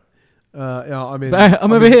you, Barry? Yeah,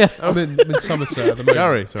 I'm over here. I'm in Somerset at the moment.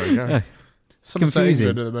 Gary, sorry, Gary. Somerset, Confusing.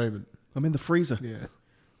 England at the moment. I'm in the freezer. Yeah,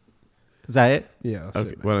 Is that it? yeah. That's Okay,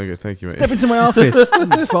 it. Mate. well, okay, thank you, mate. Step into my office.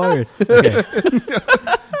 I'm fired. Okay.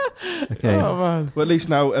 Okay. Oh, man. But at least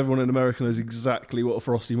now everyone in America knows exactly what a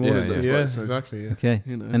frosty morning Yeah, looks Yeah, like. So, exactly. Yeah. Okay.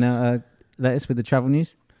 you know. And now Lettuce with the travel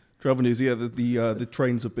news. Travel news. Yeah, the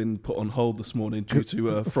trains have been put on hold this morning due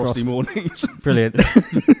to frosty Frost. mornings. Brilliant.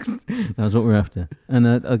 That was what we're after. And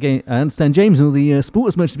again, I understand James and all the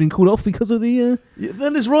sports match has been called off because of the. Yeah,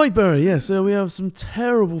 that is right, Barry. Yeah, so we have some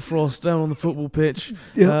terrible frost down on the football pitch.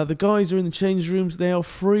 Yeah. The guys are in the change rooms. They are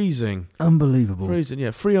freezing. Unbelievable. Freezing,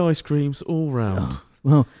 yeah. Free ice creams all round.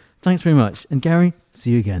 Well, thanks very much. And Gary,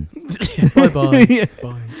 see you again. Bye-bye. Yeah.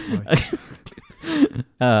 Bye.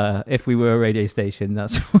 If we were a radio station,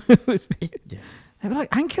 that's what it would be. Yeah. They'd be like,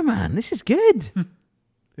 Anchorman, this is good.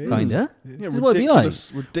 It is. Kinda. Yeah, This is what it'd be like.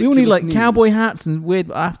 We all need like cowboy hats and weird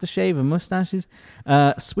aftershave and mustaches.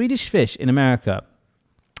 Swedish fish in America.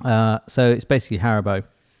 So it's basically Haribo.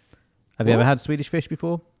 Have you ever had Swedish fish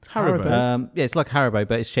before? Haribo. Yeah, it's like Haribo,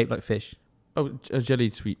 but it's shaped like fish. Oh, a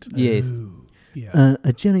jellied sweet. Yes. Ooh, yeah.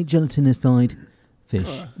 A jelly gelatinified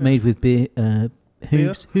fish made with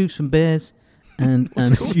hooves from bears and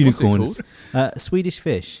unicorns. Swedish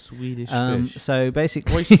fish. Swedish fish. So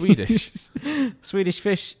basically, Why Swedish? Swedish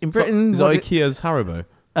fish in Britain. Is that IKEA's Haribo?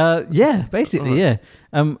 Yeah, basically, Alright.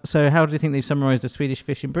 yeah. So how do you think they've summarised the Swedish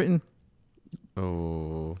fish in Britain?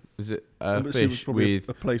 Oh, is it I'm a assuming fish probably with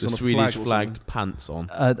a place the on a Swedish flag or flagged pants on?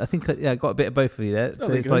 I think I got a bit of both of you there. So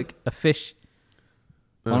there it's you go. like a fish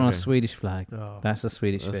on a Okay. Swedish flag. Oh. That's a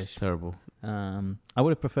Swedish That's fish. terrible. I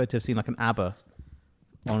would have preferred to have seen like an ABBA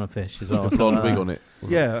on a fish as well. With a blonde wig on it.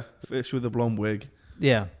 Yeah, fish with a blonde wig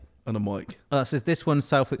Yeah. and a mic. It says this one's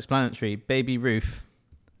self-explanatory. Baby Ruth.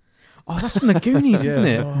 Oh, that's from the Goonies, isn't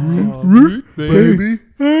it? Oh, Baby,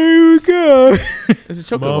 Here we go. It's a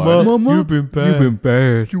chocolate Mama, bar. Mama, you've been bad.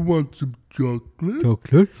 bad. you want some chocolate?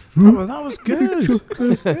 Chocolate. Oh, that was good. That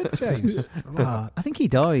was good, James. I think he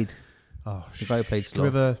died. Oh, The guy who played Give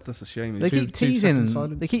Sloth. a That's a shame. They Two- keep 2 teasing. second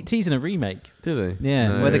silence. They keep teasing a remake. Do they? Yeah,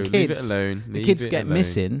 No, where the leave kids, it alone. the Leave kids it get alone.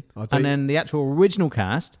 missing, I'll tell and you- then the actual original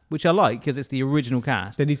cast, which I like because it's the original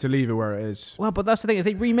cast. They need to leave it where it is. Well, but that's the thing. If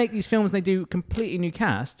they remake these films and they do completely new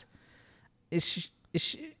cast, it's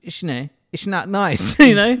not nice,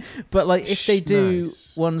 you know. But like if they do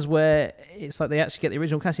Nice. ones where it's like they actually get the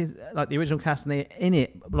original cast, like the original cast, and they're in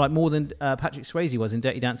it like more than Patrick Swayze was in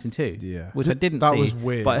Dirty Dancing 2, Yeah. which I didn't That see. was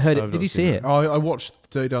weird. But I heard it. I've Did not you seen see that. it? I watched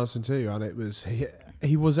Dirty Dancing 2, and it was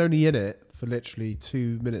he was only in it for literally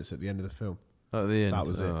 2 minutes at the end of the film, At the end. That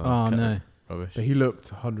was it. Oh okay. no! Rubbish. but he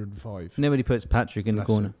looked 105. Nobody puts Patrick in the Bless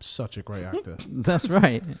corner. him. Such a great actor. That's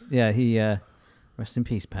right. Yeah, he. Rest in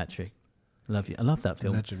peace, Patrick. Love you. I love that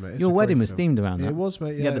film. Legend, mate. It's Your a wedding great was film. themed around that. It was,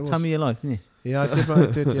 mate. You Yeah, had it the time was. of your life, didn't you? Yeah, I did, mate. I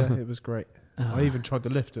did. Yeah, it was great. Oh. I even tried the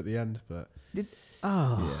lift at the end, but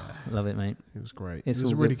Oh, yeah, love it, mate. it was great. It's It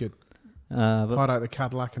was all really good. But Highlight the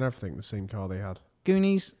Cadillac and everything, the same car they had.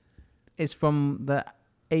 Goonies is from the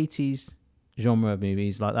 80s genre of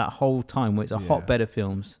movies, like that whole time where it's a Yeah. hotbed of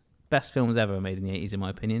films. Best films ever made in the 80s, in my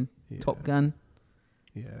opinion. Yeah. Top Gun,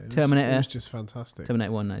 Yeah, it Terminator. Was, it was just fantastic.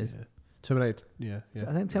 Terminator 1, that is. Yeah. Terminator. Yeah, So yeah. I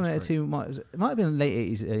think it was Terminator great. 2 it might have been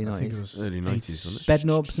late 80s, early I think 90s. it was Early 90s, wasn't it? Bed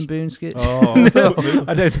knobs and boom skits. Oh, No,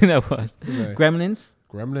 I don't think that was. No. Gremlins.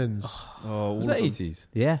 Gremlins. Oh, all Was of that them. 80s?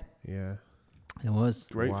 Yeah, Yeah. it was.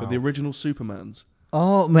 Great for Wow. the original Supermans.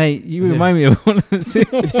 Oh, mate, you remind me of one of the two.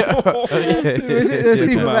 Was it the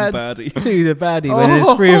Superman baddie. 2, the baddie, when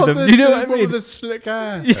there's three of them? Do you know what I With mean? the slick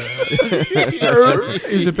hair.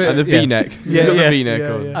 It was a bit. And the yeah. V-neck. Yeah, He's got yeah. the V-neck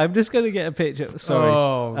Yeah, on. yeah. I'm just going to get a picture. Sorry.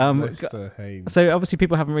 Oh, Um, Mr. Haynes. So obviously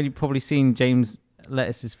people haven't really probably seen James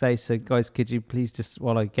Lettuce's face. So guys, could you please just,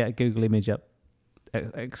 while I get a Google image up,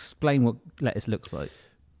 explain what Lettuce looks like?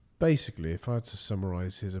 Basically, if I had to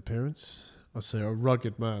summarise his appearance, I'd say a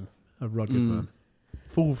rugged man. A rugged Mm. man.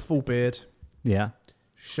 Full beard, Yeah.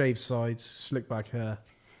 shaved sides, slick back hair.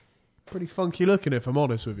 pretty funky looking, if I'm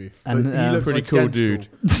honest with you. And, But he looks pretty cool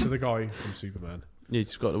identical to the guy from Superman. You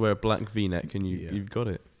just got to wear a black V-neck and you've got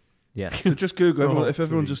it. Yeah. So just Google. Oh, If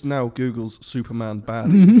everyone please. just now Googles Superman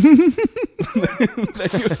baddies,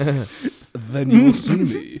 then you will see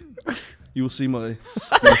me. You will see my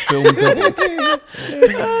film double.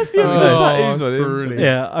 It's brilliant.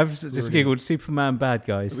 Yeah, I've just Brilliant. googled Superman bad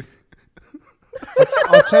guys.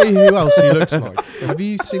 I'll tell you who else he looks like. Have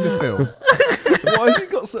you seen the film? Why has he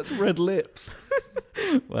got such red lips?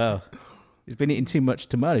 Wow. He's been eating too much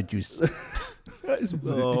tomato juice. That is, He's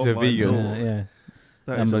a my vegan. Lord. Yeah.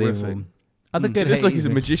 That is Unbelievable. horrific. Other good It's like he's a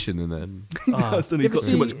 80s magician and then. movies. Oh, Yes, and you he's got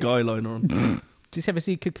ever too much see- guy liner on. Did you ever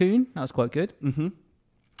see Cocoon? That was quite good. Mm-hmm.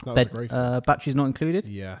 That was a great film. Batteries not included.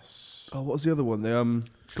 Yes. Oh, what was the other one? The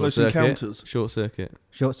Short Close Circuit. Encounters. Short Circuit.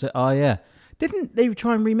 Short Circuit. Oh yeah. Didn't they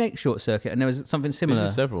try and remake Short Circuit? And there was something similar.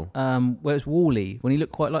 There's several. Where it's Wall-E when he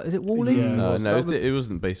looked quite like. Is it Wall-E? Yeah. No, was- no, that was- it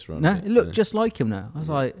wasn't based around. No, it looked just like him now. I was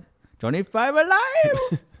Yeah. like, Johnny Five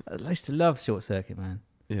alive. I used to love Short Circuit, man.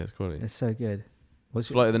 Yeah, it's quality. It's so good. What's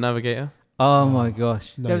Flight of the Navigator. Oh my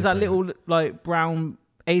gosh. no There was that brainer. little like brown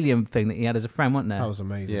alien thing that he had as a friend, wasn't there? That was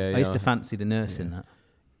amazing. Yeah, I used to fancy the nurse in that.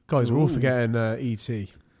 Guys, we're all Ooh. forgetting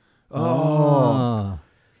E.T. Oh.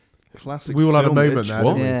 Classic. We all had a film, moment Mitch. there,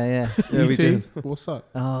 What? didn't we? Yeah, yeah. Yeah, we E.T. did. What's that?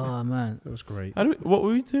 Oh man. That was great. What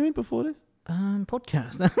were we doing before this?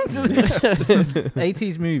 Podcast.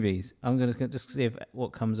 80s movies. I'm gonna just see if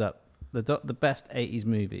what comes up. The best 80s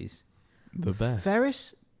movies. The best.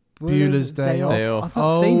 Ferris Bueller's Day Off. Day Off. I've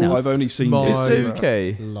not seen that. I've only seen My- It's this.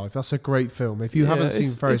 okay. Life. That's a great film. If you haven't seen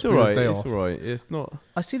Ferris it's Bueller's alright. Day It's Off, alright. It's not.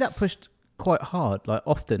 I see that pushed quite hard, like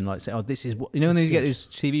often, like say, oh, this is what you know when It's you get good. those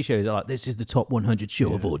TV shows, they're like, this is the top 100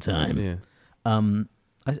 show of all time. Yeah.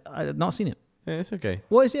 I've not seen it. Yeah, it's okay.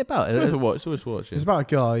 What is it about? It's worth a watch. It's always watching. it's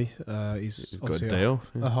about a guy. He's He's got a obviously day off.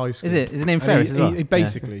 a high school. Is it? Is his name And Ferris he, as well? he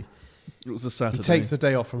basically It was a he Saturday. takes the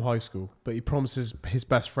day off from high school, but he promises his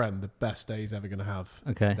best friend the best day he's ever going to have.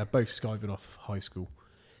 Yeah. Okay. They're both skiving off high school,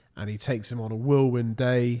 and he takes him on a whirlwind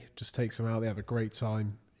day. Just takes him out. They have a great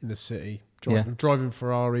time in the city, driving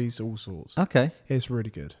Ferraris, all sorts. Okay. It's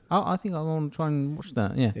really good. I think I want to try and watch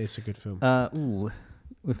that. Yeah. It's a good film. Ooh,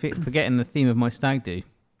 we're forgetting the theme of my stag do.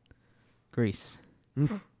 Greece.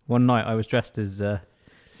 One night I was dressed as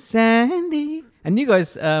Sandy, and you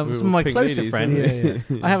guys, some We of were my pink closer ladies, friends.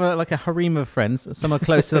 yeah. I have a harem of friends. Some are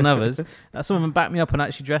closer than others. Some of them backed me up and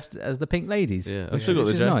actually dressed as the Pink Ladies. Yeah, I've still got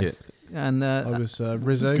which the is jacket. nice. And I was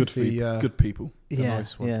Rizzo. good, good people. the yeah,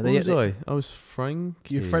 nice one. yeah. What was I? I was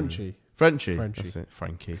Frankie. You're Frenchie. Frenchie. Frenchie. That's it.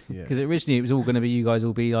 Frankie. Yeah. Because originally it was all going to be you guys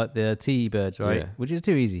will be like the T-birds, right? Yeah. Which is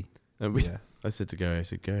too easy. And we, Yeah. I said to Gary,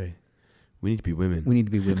 we need to be women. We need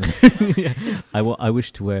to be women. I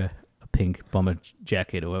wish to wear a pink bomber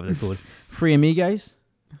jacket or whatever they're called. Three Amigos.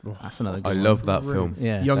 Oh, That's another good I one. love that Brilliant. film.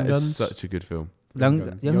 Yeah. Young That is Guns. such a good film.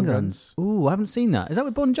 Young Guns. Ooh, I haven't seen that. Is that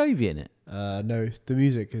with Bon Jovi in it? No, the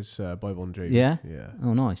music is by Bon Jovi. Yeah? Yeah.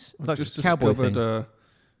 Oh, nice. It's I've like just a cowboy discovered thing.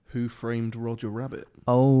 Who Framed Roger Rabbit.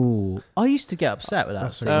 Oh, I used to get upset with that.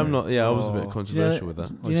 That's scene. a- I'm not. Yeah, I was a bit Oh. controversial with that.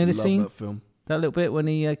 Do you know the used to love scene? that film. That little bit when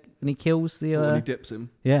he kills the when he dips him.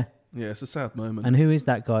 yeah. Yeah, it's a sad moment. And who is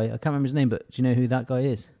that guy? I can't remember his name, but do you know who that guy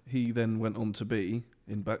is? He then went on to be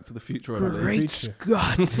in Back to the Future, I believe. Great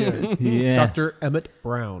Scott! Yeah. Yeah. Dr. Emmett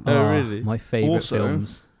Brown. Oh, really? My favourite Also,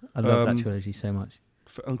 films. I love that um, trilogy so much.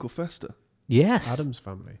 Uncle Fester. Yes. Adam's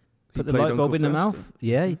Family. Put the played light bulb Uncle in the Fester. mouth.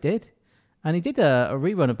 Yeah, he did. And he did a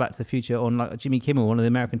rerun of Back to the Future on like Jimmy Kimmel, one of the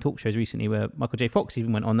American talk shows recently, where Michael J. Fox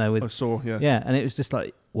even went on there I with. saw, yeah. Yeah, and it was just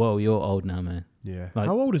like, whoa, you're old now, man. Yeah. Like-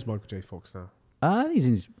 How old is Michael J. Fox now? He's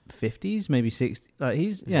in his 50s, maybe 60s. Like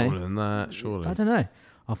He's yeah. older than that, surely. I don't know.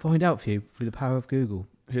 I'll find out for you through the power of Google.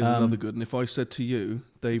 Here's Um, another good one. If I said to you,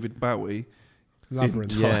 David Bowie,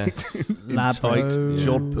 Labyrinth. Yeah. in Labyrinth. tight Yeah.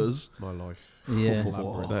 jumpers. My life. Yeah.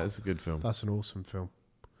 Labyrinth. That is a good film. That's an awesome film.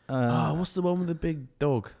 What's the one with the big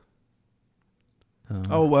dog?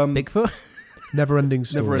 Bigfoot? Never Ending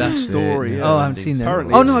Story. Never Ending That's it, Story. yeah. Yeah. Oh, I haven't seen that.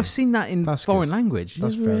 Apparently Oh no, it's- I've seen that in That's foreign language.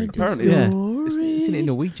 That's very good. Apparently yeah, it's I've seen it in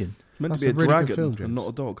Norwegian. meant That's to be a a really good dragon film, James. and not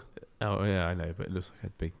a dog. Oh yeah, I know, but it looks like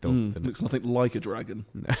a big dog. doesn't it? Looks nothing like a dragon.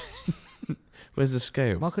 Where's the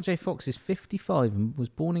scale? Michael J. Fox is 55 and was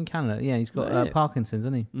born in Canada. Yeah, he's got Is that it? Parkinson's,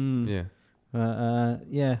 hasn't he? Yeah.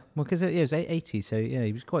 Yeah. Well, because it was 80, so yeah,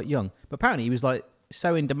 he was quite young. But apparently, he was like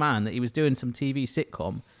so in demand that he was doing some TV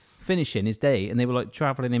sitcom, finishing his day, and they were like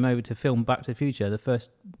traveling him over to film Back to the Future, the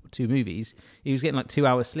first two movies. He was getting like 2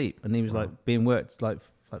 hours sleep, and he was like being worked like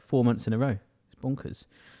 4 months in a row. It's bonkers.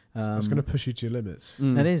 It's going to push you to your limits.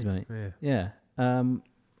 That is, mate. Yeah. Yeah.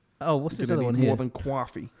 What's this other one more here? than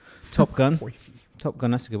coffee. Top Gun. Top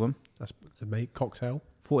Gun. That's a good one. That's the mate cocktail.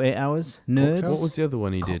 48 Hours. Nerds. Cocktails? What was the other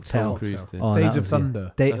one he did? Cocktail. Tom Cruise did. Oh, Days that of was good.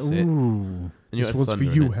 Thunder. That's it. Ooh. And you This had one's for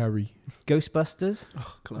thunder you, in it. Harry. Ghostbusters.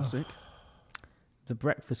 Oh, classic. The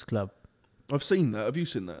Breakfast Club. I've seen that. Have you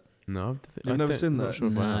seen that? No, You've never seen not that? Sure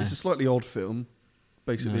if I No. have. It's a slightly odd film,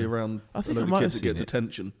 basically No. around I a think I load might of have kids that seen get it.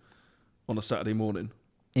 detention on a Saturday morning.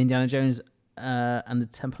 Indiana Jones and the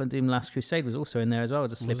Temple of Doom Last Crusade was also in there as well,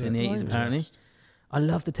 just slipping in the 80s apparently. I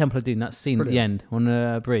love the Temple of Doom, that scene at the end on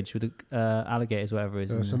a bridge with the alligators, whatever it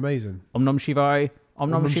is. That's amazing. Om Nom Shivai. Om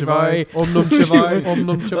Nom Shivai. Om Nom Shivai. Om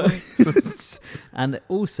Nom Shivai. And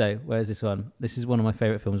also, where's this one? This is one of my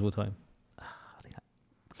favourite films of all time.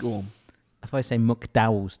 Go on. If I say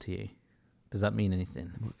McDowell's to you, does that mean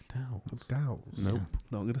anything? McDowell's. Nope.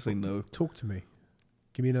 No, I'm going to say no. Talk to me.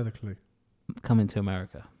 Give me another clue. Coming to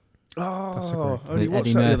America. Oh, That's a great film. only With watched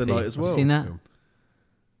Eddie that the other Murphy. night as Have you well. seen that?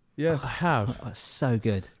 Yeah. I have. Oh, it's so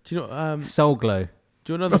good. Do you know? Soul Glow.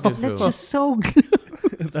 Do you know another good Let your film? soul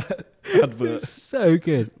glow. Advert. So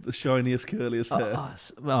good. The shiniest, curliest hair.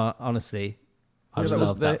 Well, honestly, I Yeah, that was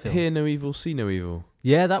love that the film. Hear No Evil, See No Evil.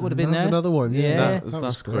 Yeah, that would have been That's there. another one. Yeah, Yeah. That's That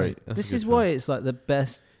was great. That's a This good is film. why it's like the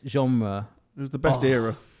best genre. It was the best Oh.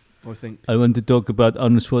 era, I think. I want to talk about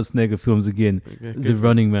Arnold Schwarzenegger films again. Yeah, The good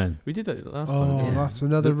Running Man. We did that last Oh, time. Yeah. that's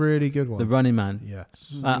another really good one. The Running Man.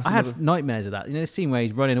 Yes. I had another- nightmares of that. You know the scene where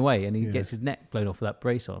he's running away and he Yeah. gets his neck blown off with that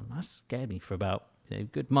brace on. That scared me for about a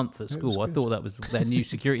good month at It was school. I good. thought that was their new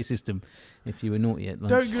security system. If you were naughty at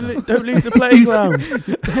lunch, Don't leave the playground.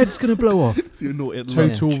 your head's gonna blow off. If you're naughty at Total-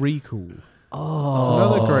 lunch. Total Recall. Oh, It's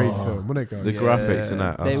another great film, wasn't it, guys? The graphics in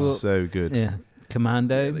that are They will- so good. Yeah,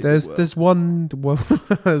 Commando. They There's did well. there's one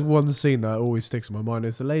there's one scene that always sticks in my mind.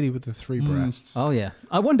 It's the lady with the three breasts. Oh yeah,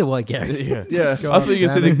 I wonder why Gary. Yeah. Yeah. I thought you were going to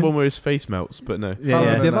say damn the it. one where his face melts, but no. Yeah, Oh,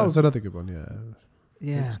 yeah. yeah, no. that was another good one. Yeah,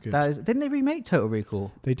 Yeah, was good. that is, didn't they remake Total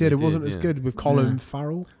Recall? they did. They It wasn't did, as yeah. good with Colin No.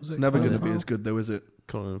 Farrell. Was It's it never Colin going to be Farrell? as good, though, is it?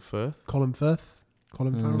 Colin Firth? Colin Firth.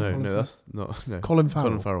 Colin Farrell. No, Colin no, Firth? that's not. No. Colin Farrell.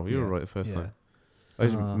 Colin Farrell. You were Yeah. right the first Yeah. time. I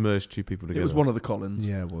just Ah. merged two people together. It was one of the Collins.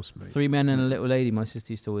 Yeah, it was. Mate. Three Men and a Little Lady. My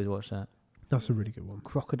sister used to always watch that. That's a really good one.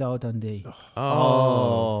 Crocodile Dundee.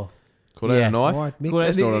 Oh. Call that Yes. a knife? Right, Mick, Well,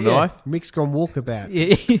 That's not a yeah. knife. Mick's gone walkabout.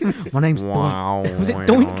 Yeah. My name's Donk. Wow. Was it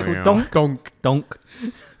Doink or Donk? Donk. Donk.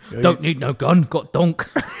 Don't need no gun. Got Donk.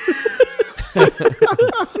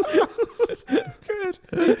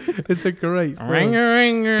 It's a great film. Ring,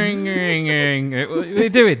 ring, ring, ring, ring. What are you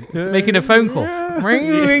doing? Making a phone call. Ring,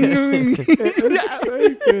 ring, ring. It's so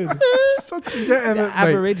good. Such a, don't ever, mate,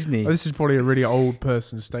 Aborigine. this is probably a really old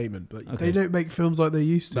person statement, but Okay. they don't make films like they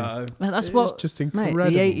used to. No. Man, that's It what. was just Mate,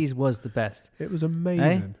 incredible. the 80s was the best. It was Eh?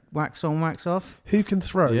 amazing. Wax on, wax off. Who can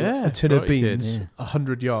throw Yeah, a tin of Karate beans Kid.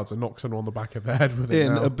 100 yards and knock someone on the back of the head with it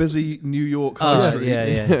In now? a busy New York Oh, high street.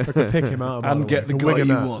 yeah. I could pick him out And get the way. guy Wing you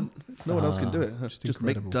him out. want. No one else can do it. Just Just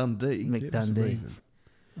incredible. Mick Dundee. Mick It was Dundee. amazing.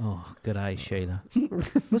 Oh, good eye, Sheila.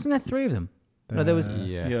 Wasn't there three of them? No, there was-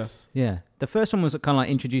 Yes. Yeah. The first one was kind of like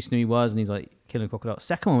introducing who he was and he's like killing a crocodile.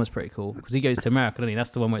 Second one was pretty cool because he goes to America, doesn't he?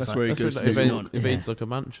 That's the one where it's That's like. where he That's goes where to it New invades, York. invades like a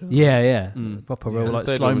mansion. Yeah, yeah. Mm. Proper Yeah, real the like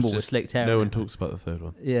third slime one was ball with just- slicked hair. No one and talks about the third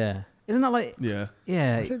one. Yeah. Isn't that like. Yeah. I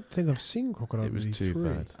Yeah. don't think I've seen Crocodile It was Dundee too 3.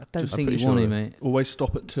 bad. I don't Just- I'm think pretty you want sure it, that- mate. Always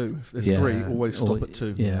stop at 2. If there's Yeah. 3, always stop Or- at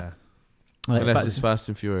 2. Yeah. Like, Unless but it's Fast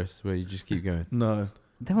and Furious, where you just keep going. No.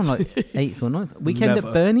 they're on like 8th or 9th. Weekend Never.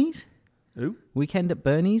 at Bernie's? Who? Weekend at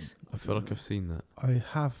Bernie's? I feel like I've seen that. I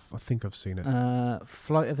think I've seen it.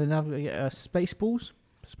 Flight of the Navigator, Spaceballs?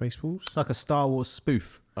 Spaceballs? It's like a Star Wars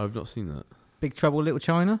spoof. I've not seen that. Big Trouble, Little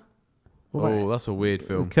China? Oh, that's a weird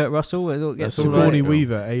film. With Kurt Russell. It all gets That's all a Sigourney film.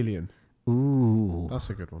 Weaver, Alien. Ooh. That's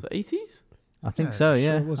a good one. The 80s? I think Yeah, so, sure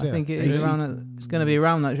yeah. it was, I yeah. think it is 80. around that, it's going to be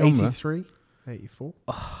around that genre. 83? 84?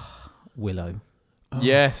 Willow.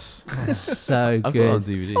 Yes. So I've got it on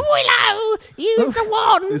good. DVD. Willow! Use the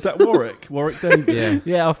one! Is that Warwick? Warwick Davis? Yeah.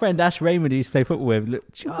 Yeah, our friend Ash Raymond, who used to play football with,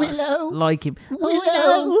 looked just Willow. like him.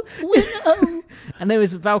 Willow, Willow. And there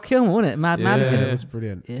was Val Kilmer, wasn't it? Mad Yeah. Madigan. That was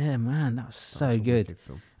brilliant. Yeah, man, that was so That's a good. wicked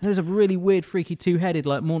film. And there was a really weird, freaky, two-headed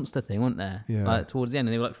like monster thing, wasn't there? Yeah. Like towards the end,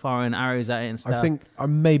 and they were like firing arrows at it and stuff. I think I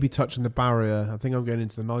may be touching the barrier. I think I'm going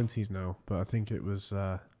into the 90s now, but I think it was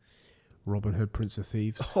Robin Hood, Prince of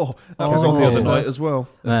Thieves. Oh, that was on the other night as well.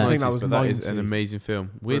 Yeah. I think that 90s, was but that is 90. an amazing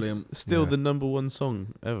film. With Brilliant. still Yeah. the number one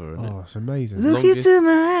song ever, isn't Oh, it's amazing. Look longest- into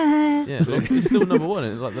my eyes. it? Yeah, it's still number one.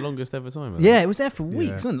 It's like the longest ever time. I think. Yeah, it was there for Yeah.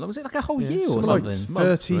 weeks, wasn't it? Was it like a whole Yeah, year or something something? like-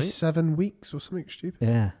 months, 37 weeks or something stupid.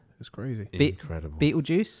 Yeah. It's crazy. Incredible.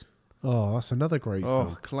 Beetlejuice. Oh, that's another great Oh,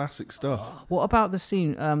 film. classic stuff. What about the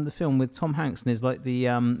scene, the film with Tom Hanks and there's like the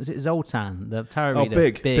is it Zoltan, the tarot Oh, reader?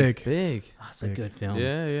 Big. Big. Big. That's a Big. good film.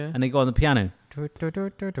 Yeah, yeah. And they go on the piano. Hang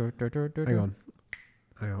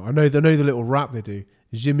on. I know the little rap they do.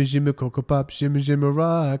 Shimmy, shimmy, cocoa pop, shimmy, shimmy,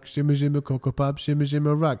 rock, shimmy, shimmy, cocoa pop, shimmy,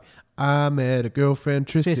 shimmy, rock. I met a girlfriend,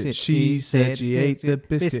 Tristan. Biscuit. She said she ate the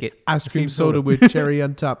biscuit. Biscuit. Ice cream soda with cherry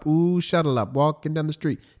on top. Ooh, shuttle up. Walking down the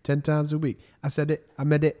street 10 times a week. I said it. I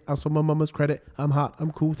meant it. I saw my mama's credit. I'm hot.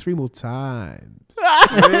 I'm cool 3 more times.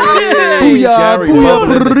 Gary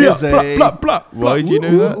Bubbling is a- Plop, plop. Why do you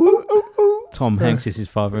know that? Tom Hanks is his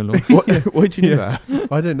father-in-law. Why do you know that?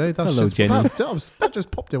 I don't know. That's Hello, just, Jenny. that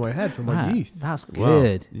just popped in my head from my Wow, youth. that's Wow.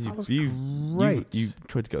 good. You, was you've great. You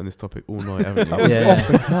tried to get on this topic all night, haven't you? That was Yeah. off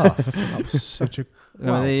the cuff. That was such a.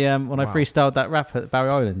 Remember the, when I Wow. freestyled that rap at Barry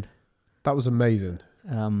Island? That was amazing.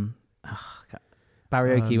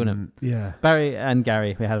 Karaoke, wasn't it? Yeah. Barry and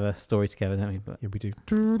Gary, we had a story together, didn't we? But Yeah, we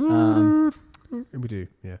do. We do.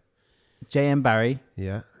 Yeah. J.M. Barry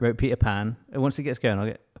Yeah. wrote Peter Pan. And once it gets going, I'll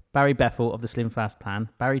get Barry Bethel of the Slim Fast Plan,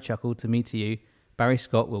 Barry Chuckle, To Me To You, Barry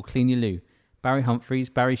Scott, Will Clean Your Loo, Barry Humphries,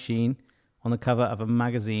 Barry Sheen, on the cover of a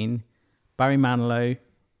magazine, Barry Manilow,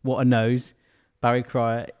 What a Nose, Barry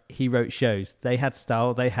Cryer, He Wrote Shows. They had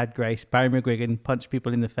style, they had grace. Barry McGuigan, Punch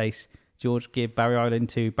People in the Face. George Gibb, Barry Island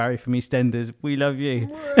 2, Barry from EastEnders, We Love You.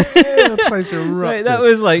 The place erupted. Mate, that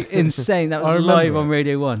was like insane. That I was remember live it. on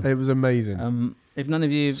Radio 1. It was amazing. If none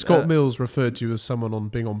of you... Scott Mills referred to you as someone on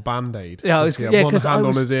being on Band-Aid. Yeah, I was- He had yeah, one 'cause I hand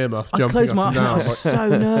was- on his earmuff, I jumping closed up my and eyes. I down. was so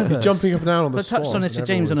nervous. Jumping up and down on the I touched swan, on this for and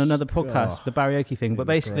James on everyone another was- podcast, oh. the barioke thing. But It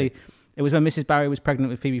was basically, great. it was when Mrs. Barry was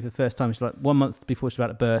pregnant with Phoebe for the first time. She's like 1 month before she was about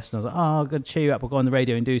to burst. And I was like, oh, I'm going to cheer you up. I'll go on the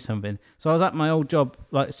radio and do something. So I was at my old job,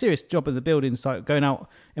 like a serious job in the building, so going out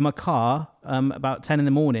in my car about 10 in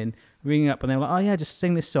the morning, ringing up. And they were like, oh, yeah, just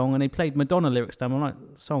sing this song. And they played Madonna lyrics down. I'm like,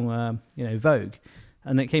 song, Vogue.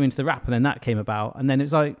 And it came into the rap, and then that came about. And then it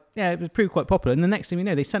was like, yeah, it was proved quite popular. And the next thing we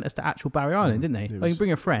know, they sent us to actual Barry Island, didn't they? It Like, was- you bring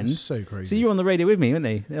a It friend. was so crazy. So you were on the radio with me, weren't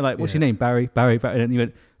they? They're like, what's Yeah. your name? Barry. And you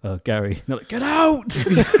went, oh, Gary. And they're like, get out!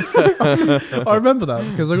 I remember that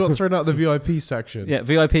because I got thrown out of the VIP section. Yeah,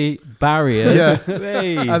 VIP barriers. Yeah.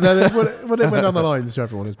 Hey. And then when it went down the lines to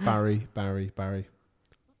everyone, it's Barry.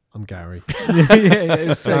 I'm Gary. yeah, it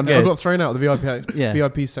was so And good. I got thrown out of the Yeah.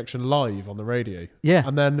 VIP section live on the radio. Yeah.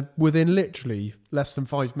 And then within literally less than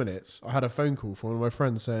 5 minutes, I had a phone call from one of my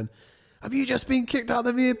friends saying, have you just been kicked out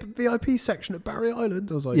of the VIP section at Barry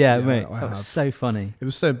Island? I was like, Yeah, mate. I That have. was so funny. It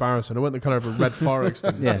was so embarrassing. I went the colour of a red fire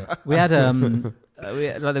extinguisher. Yeah. We had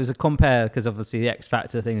there was a compare because obviously the X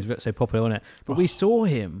Factor thing is so popular on it. But we saw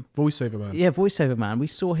him. Voiceover man. Yeah, voiceover man. We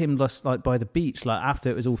saw him just like by the beach, like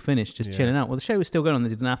after it was all finished, just Yeah. chilling out. Well, the show was still going on. They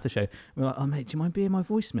did an after show. We were like, "Oh mate, do you mind being my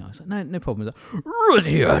voicemail?" I was like, "No problem." He was like,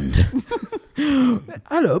 "Rudyard,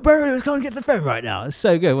 hello, Barry. Let's go and get the phone right now." It's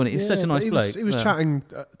so good, wasn't it? He's such a nice bloke. He was Yeah.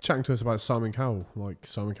 chatting to us about Simon Cowell. Like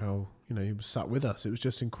Simon Cowell, he was sat with us. It was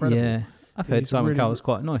just incredible. Yeah, I've Yeah, heard he's a Simon really- Cowell's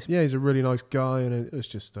quite nice. Yeah, he's a really nice guy, and it was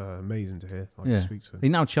just amazing to hear. Like, Yeah. speak to him. He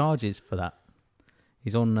now charges for that.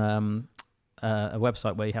 He's on a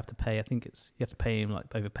website where you have to pay. I think you have to pay him like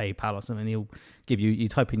over PayPal or something. He'll give you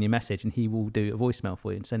type in your message, and he will do a voicemail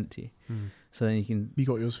for you and send it to you. So then you can. You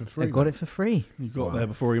got yours for free. I got mate. it for free. You got there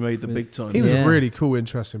before he made the big time. He was Yeah. a really cool,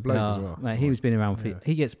 interesting bloke No, as well. mate, he was been around for. Yeah.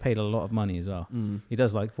 He gets paid a lot of money as well. Mm. He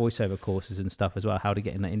does like voiceover courses and stuff as well. How to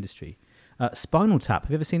get in that industry. Spinal Tap.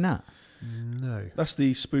 Have you ever seen that? No. That's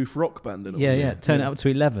the spoof rock band, isn't it? Yeah. Turn it up to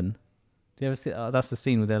 11. Do you ever see? That's the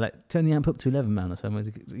scene where they're like, turn the amp up to 11, man, or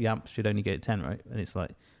something. The amp should only go to 10, right? And it's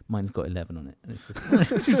like, mine's got 11 on it, and it's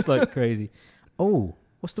just, it's just like crazy. Oh,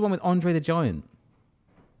 what's the one with Andre the Giant?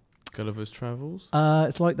 Gulliver's Travels.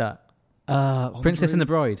 It's like that. Princess and the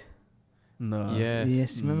Bride. No.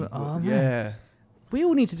 Yes. Remember? Oh, man. Yeah. We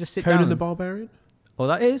all need to just sit Conan down. the Barbarian? Oh,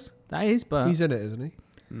 that is, but He's in it, isn't he?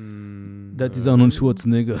 that is Arnold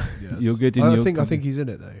Schwarzenegger. Yes. You're getting I your think he's in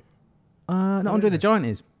it though. no, Andre the Giant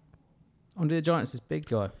is. Andre the Giant's this big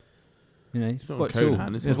guy. He's not quite Conan,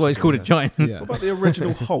 tall. is That's it? why he's called a giant. Yeah. What about the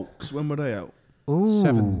original Hulks? When were they out? Ooh.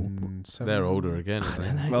 Seven. They're older again. Aren't I they?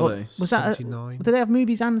 don't know. Well, What- they- was that? A, 79. did they have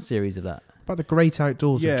movies and series of that? About the Great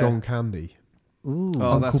Outdoors Yeah. of John Candy. Ooh.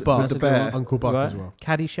 Oh, Uncle that's Buck. with the That's a good bear. one. Uncle Buck Right. as well.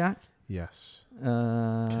 Caddyshack. Yes.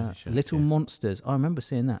 Caddyshack, Little yeah. Monsters. I remember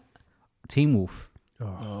seeing that. Teen Wolf.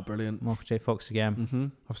 Oh, Oh, brilliant. Michael J. Fox again. Mm-hmm.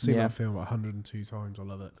 I've seen Yeah. that film 102 times. I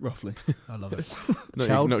love it. Roughly. I love it.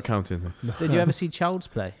 Not counting. Though. Did you ever see Child's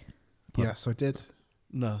Play? Yes, I did.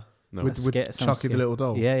 No. No. With Sounds Chucky scary. the little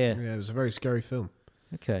doll. Yeah. Yeah, it was a very scary film.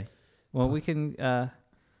 Okay. Well, we can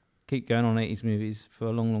keep going on 80s movies for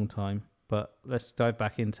a long, long time, but let's dive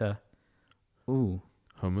back into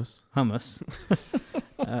Hummus. hummus.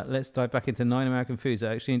 Let's dive back into 9 American foods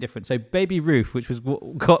that are actually indifferent. So Baby Ruth, which was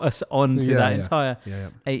what got us onto Yeah, that yeah. entire Yeah.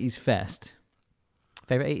 80s fest.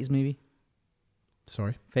 Favorite 80s movie?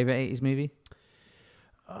 Sorry. Favorite 80s movie?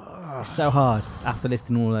 It's so hard after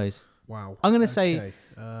listing all those. Wow. I'm going to say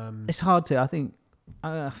Okay. it's hard to. I think.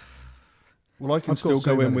 Well, I can I've got still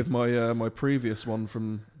so go in many. with my my previous one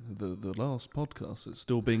from the last podcast. It's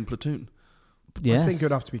still being Platoon. Yes. I think it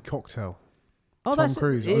would have to be Cocktail. Oh, Tom that's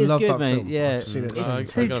Cruise. It I is love good, that mate. film. Yeah, I've seen it it's so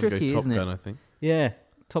too I gotta tricky, go Top isn't it? Gun, I think. Yeah,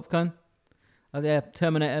 Top Gun. Yeah,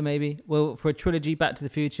 Terminator maybe. Well, for a trilogy, Back to the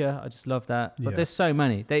Future, I just love that. But Yeah. there's so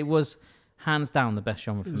many. It was hands down the best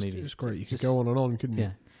genre for It was, movies. it's great. You Just- could go on, couldn't you?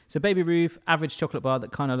 Yeah. So Baby Ruth, average chocolate bar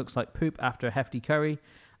that kind of looks like poop after a hefty curry.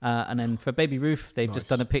 And then for Baby Ruth, they've just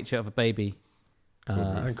Nice. done a picture of a baby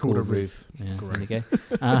And called a called Ruth. Yeah, Great. there you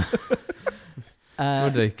go.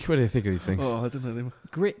 What do they think of these things? Oh, I don't know.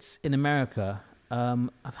 Grits in America.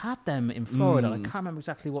 I've had them in Florida. I Mm. can't remember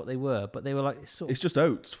exactly what they were, but they were like sort of, It's just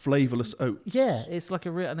oats, flavourless oats. yeah, it's like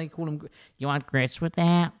a real, and they call them. You want grits with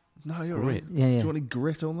that? No, you're Grit. right. Yeah, yeah. Do you want any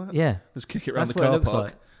grit on that? Yeah, Just kick it around that's the what it car looks park.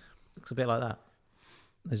 like. Looks a bit like that.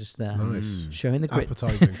 They're just there, Nice. showing the grit.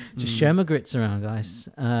 Appetizing. Just show my grits around, guys.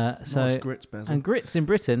 So Nice grits, Basil. and grits in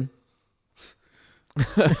Britain.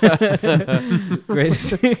 Grits.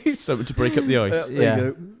 Something to break up the ice. There yeah. you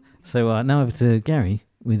go. So now over to Gary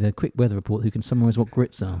with a quick weather report, who can summarise what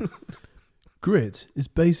grits are. Grit is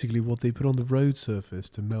basically what they put on the road surface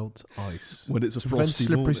to melt ice. When it's a to prevent frosty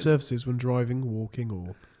slippery morning. surfaces when driving, walking,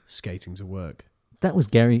 or skating to work. That was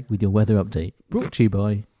Gary with your weather update, brought to you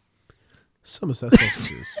by Somerset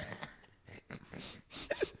sausages.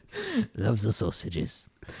 Loves the sausages.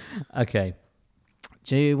 Okay.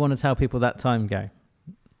 Do you want to tell people that time, Gary?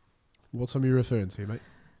 What time are you referring to, mate?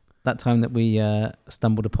 That time that we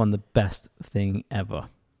stumbled upon the best thing ever.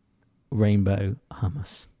 Rainbow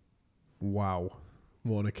hummus. Wow.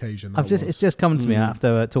 What an occasion It's that was. just come to me Mm.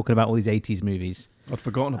 after talking about all these 80s movies. I'd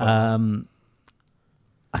forgotten about that.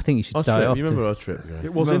 I think you should Our start it trip, off. you remember our trip? Guy?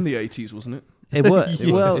 It was well- in the 80s, wasn't it? It was.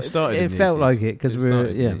 Yeah. Well, It started in it the felt 80s. like it because It we were.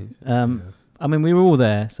 started in the Yeah. 80s. I mean, we were all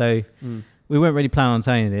there, so Mm. we weren't really planning on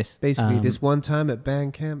telling you this. Basically, Um, this one time at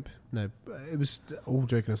band camp, no, it was, all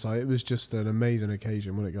joking aside, it was just an amazing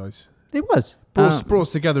occasion, wasn't it, guys? It was. Brought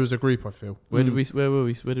us together as a group, I feel. Where did we? Where were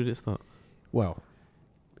we? Where did it start? Well,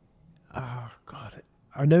 God,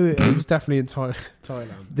 I know it was definitely in Thailand.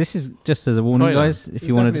 This is just as a warning, Thailand. guys. If It's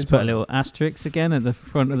you want to definitely just put a Thailand. little asterisk again at the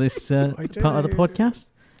front of this I part don't of the know. podcast,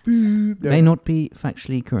 No. may not be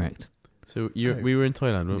factually correct. So Okay. we were in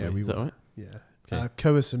Thailand, weren't Yeah, we? we Is that were. right? Yeah. Okay.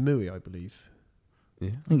 Koh Samui, I believe. Yeah.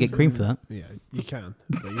 You can get cream for that. Yeah, you can.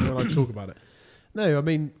 But you don't like to talk about it. No, I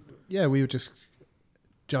mean, yeah, we were just.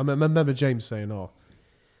 I remember James saying,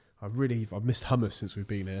 I've missed hummus since we've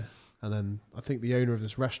been here. And then I think the owner of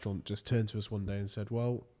this restaurant just turned to us one day and said,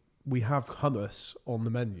 well, we have hummus on the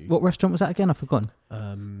menu. What restaurant was that again? I've forgotten.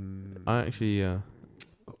 I actually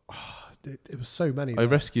it was so many. I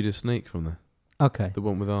rescued a snake from there, Okay. the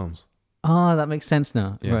one with arms. Oh, that makes sense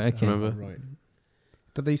now. Yeah. Right. Okay. Remember? Right.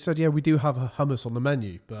 But they said, yeah, we do have a hummus on the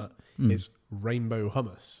menu, but Mm. it's rainbow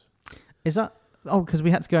hummus. Is that? Oh, because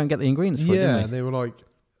we had to go and get the ingredients for it, Yeah, didn't and they were like,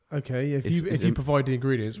 okay, if you It's- provide the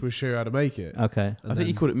ingredients, we'll show you how to make it. we? Okay. I think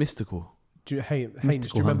you called it mystical. Haynes, do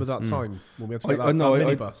Mystical you remember hummus. that time when we had to get I that know, I-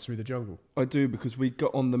 minibus through the jungle? I do, because we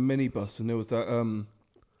got on the minibus and there was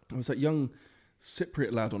that young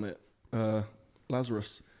Cypriot lad on it,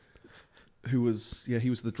 Lazarus, who was he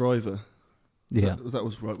was the driver. Yeah. That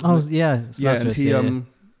was right. Oh, wasn't it? yeah. it's yeah, Lazarus, and he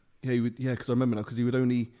yeah. he would because I remember now because he would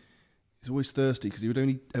only he's always thirsty because he would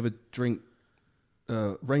only ever drink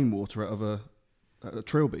rainwater out of a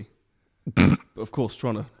trilby. But of course,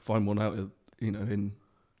 trying to find one out in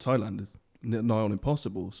Thailand is nigh on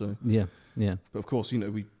impossible. So, Yeah. Yeah. but of course,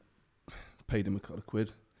 we paid him a couple of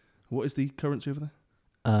quid. What is the currency over there?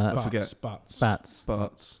 I forget. Bats. Bats.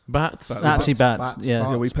 Bats. Bats. Actually, bats. bats,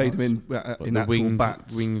 Yeah. Yeah, we Bats, paid him bats. in the actual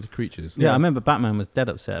bats. winged creatures. Yeah, Yeah. I remember Batman was dead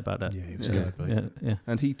upset about that. Yeah, he was Yeah. scared, mate. Yeah. Yeah.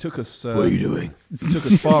 And he took us. What are you doing? He took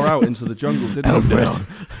us far out into the jungle, didn't he?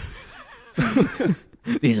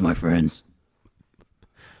 These are my friends.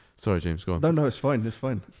 Sorry, James. Go on. No, it's fine. It's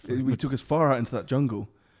fine. We took us far out into that jungle,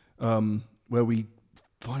 where we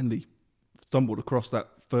finally stumbled across that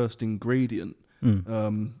first ingredient.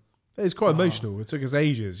 Mm. It's quite emotional. It took us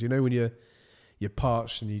ages. When you're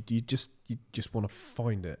parched and you just want to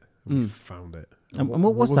find it. And we found it. And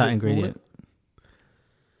what was that it? ingredient?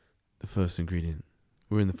 The first ingredient.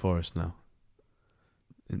 We're in the forest now.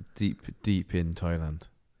 Deep in Thailand.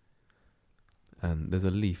 And there's a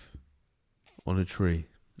leaf on a tree,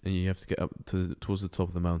 and you have to get up towards the top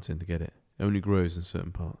of the mountain to get it. It only grows in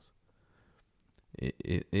certain parts.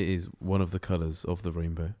 It is one of the colours of the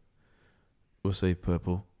rainbow. We'll say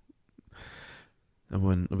purple. And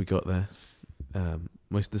when we got there,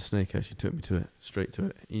 the snake actually took me to it, straight to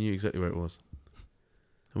it. He knew exactly where it was.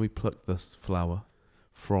 And we plucked this flower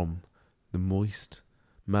from the moist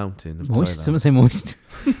mountain of Moist. Thailand. Someone say moist.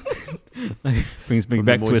 Brings me From the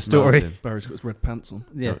back to a moist story. mountain. Barry's got his red pants on.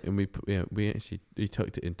 Yeah. And he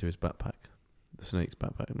tucked it into his backpack. The snake's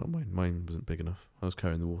backpack, not mine. Mine wasn't big enough. I was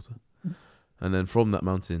carrying the water. And then from that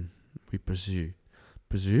mountain, we pursued?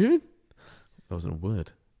 That wasn't a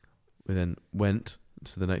word. We then went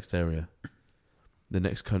to the next area, the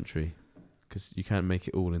next country, because you can't make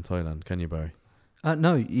it all in Thailand, can you, Barry?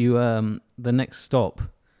 No, you. The next stop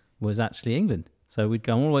was actually England. So we'd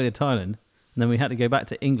gone all the way to Thailand, and then we had to go back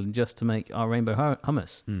to England just to make our rainbow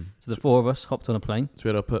hummus. So the four of us hopped on a plane. So we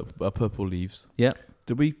had our purple leaves. Yeah.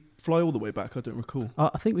 Did we fly all the way back? I don't recall.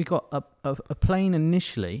 I think we got a plane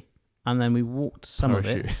initially, and then we walked some of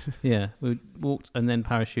it. Yeah, we walked and then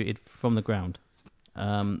parachuted from the ground.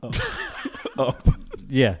 Up.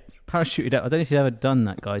 Yeah, parachuted up. I don't know if you've ever done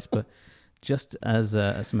that, guys, but just as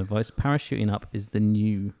some advice, parachuting up is the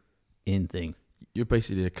new in thing. You're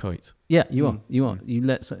basically a kite. Yeah, you are. You are.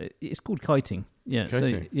 It's called kiting. Yeah.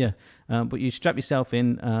 Kiting. So yeah, but you strap yourself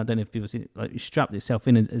in. I don't know if people see it. Like you strap yourself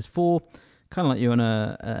in as four, kind of like you're on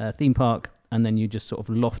a theme park, and then you just sort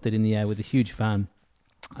of lofted in the air with a huge fan,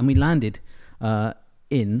 and we landed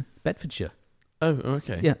in Bedfordshire. Oh,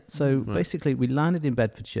 okay. Yeah. So basically, we landed in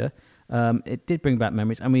Bedfordshire. It did bring back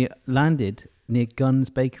memories, and we landed near Gunn's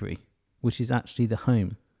Bakery, which is actually the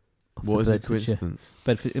home. What is the coincidence?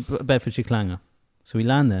 Bedfordshire clanger. So we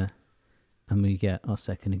land there, and we get our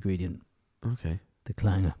second ingredient, Okay. the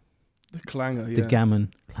clanger, The clanger, yeah. the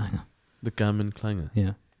gammon clanger. The gammon clanger.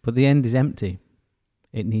 Yeah, but the end is empty.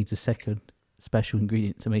 It needs a second special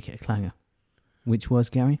ingredient to make it a clanger. Which was,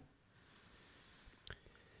 Gary?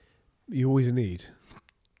 You always need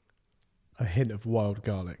a hint of wild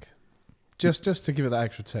garlic, just to give it that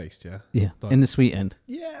extra taste. Yeah. Yeah, Like- in the sweet end.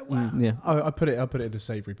 Yeah. Yeah, I put it in the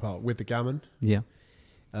savoury part with the gammon. yeah.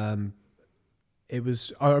 It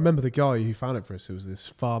was. I remember the guy who found it for us. It was this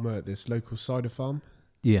farmer at this local cider farm,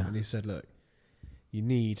 Yeah. and he said, "Look, you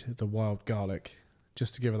need the wild garlic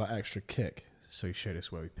just to give it that extra kick." So he showed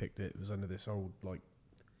us where we picked it. It was under this old like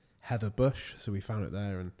heather bush, so we found it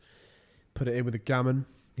there and put it in with the gammon.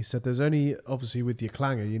 He said, "There's only obviously with your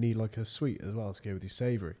clanger, you need like a sweet as well to go with your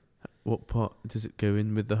savoury What part does it go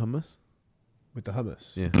in with the hummus? with the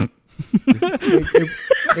hummus." Yeah.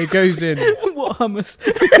 It goes in. What hummus?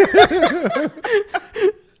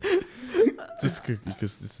 Just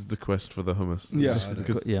because this is the quest for the hummus. Yeah. This is the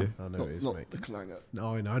quest- Yeah. I know Not, it is, not mate. the clanger.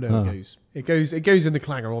 No, I know Oh. it goes. It goes in the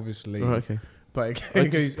clanger, obviously, Right, okay. but I it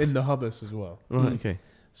goes in the hummus as well. Right, Mm. okay.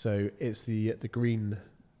 So it's the green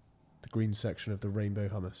section of the rainbow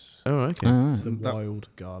hummus. Oh, right, okay. All It's right. the That- wild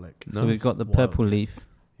garlic. So we've got the Wild. purple leaf,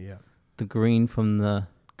 Yeah, the green from the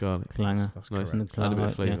Garlic. clanger. that's Nice. correct. And Add a bit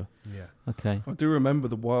of Right, yeah. flavour. Yeah, Okay. I do remember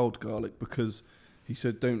the wild garlic because he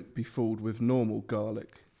said don't be fooled with normal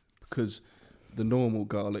garlic because the normal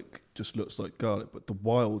garlic just looks like garlic, but the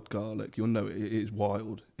wild garlic, you'll know it is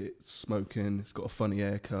wild. It's smoking. It's got a funny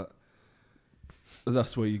haircut.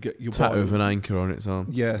 That's where you get your Tattoo wild. of an anchor on its arm.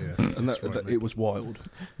 Yeah, Yeah, and that's that, right, that mate. it was wild.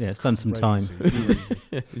 Yeah, it's done some time. Crazy.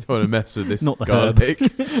 You don't want to mess with this Not the garlic.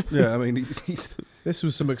 Yeah, I mean, he's This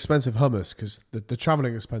was some expensive hummus because the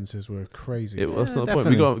travelling expenses were crazy. That's not the point.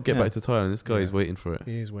 definitely. We got to get Yeah. back to Thailand. This guy is Yeah. waiting for it.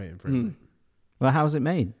 He is waiting for it. Mm. Well, how's it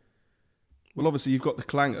made? Well, obviously you've got the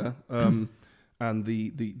clanger and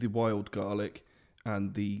the wild garlic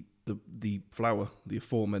and the flower, the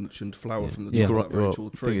aforementioned flower Yeah. from the Yeah. top Well, of that actual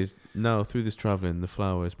the thing tree. is, now through this travelling, the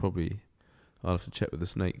flower is probably. I'll have to check with the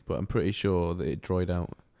snake, but I'm pretty sure that it dried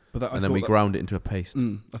out, But that, and then we ground it into a paste.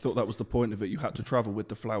 I thought that was the point of it. You had to travel with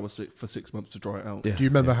the flower for 6 months to dry it out. Yeah. Do you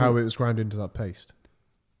remember Yeah. how it was ground into that paste?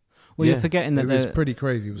 Well, Yeah. you're forgetting that It was pretty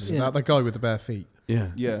crazy. It was Yeah. that guy with the bare feet?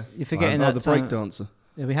 Yeah. Yeah. you're forgetting Oh, that the time- break dancer.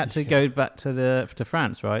 Yeah, we had to go back to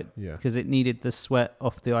France, right? Yeah. Because it needed the sweat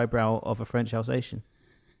off the eyebrow of a French Alsatian.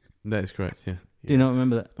 That is correct. Yeah. Do you not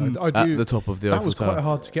remember that? I do. At the top of the that Eiffel was Tower. quite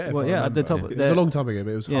hard to get. if Well, I yeah, at the remember. top Yeah. of It was a the long time ago, but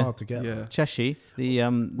it was Yeah. hard to get. Yeah. Cheshire, the We had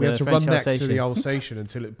the to French run next to Alsatian. the Alsatian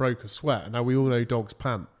until it broke a sweat, and now we all know dogs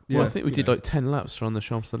pant. Well, I Yeah. think we did like 10 laps around the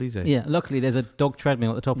Champs Elysees. Yeah, luckily there's a dog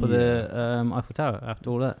treadmill at the top of the Eiffel Tower after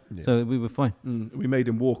all that, Yeah. so we were fine. We made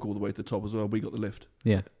him walk all the way to the top as well. We got the lift.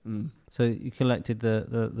 Yeah, Mm. so you collected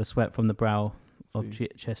the sweat from the brow of See.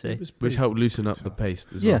 Cheshire. It was Which pretty helped loosen up tough. the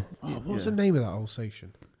paste as Yeah, well. Oh, what was Yeah. the name of that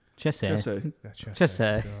Alsatian? Cheshire. Cheshire. Yeah,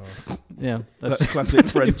 Cheshire. God. Yeah, That classic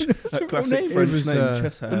French. That real classic name. It French was, name. uh,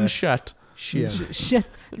 Cheshire. Shat. Chien.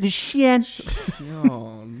 Le chien.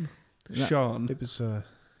 Sean. Sean. It was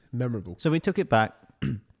memorable. So we took it back.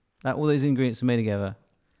 That all those ingredients are made together,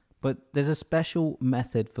 but there's a special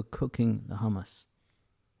method for cooking the hummus,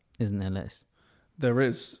 isn't there, Les? There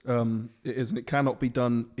is. It is, and it cannot be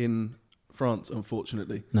done in France,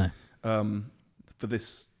 unfortunately. No. for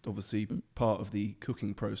this, obviously, part of the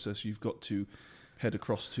cooking process, you've got to head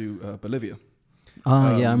across to Bolivia.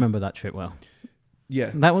 Oh, yeah, I remember that trip well.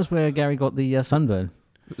 Yeah. That was where Gary got the sunburn.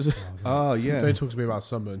 Ah, yeah. Don't talk to me about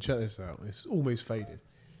sunburn. Check this out. It's almost faded.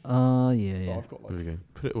 Oh, yeah, But yeah. I've got There we like, go.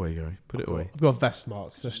 Put it away, Gary. Put it away. I've got vest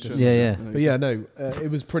marks. That's just. Yeah, yeah. But yeah, no, it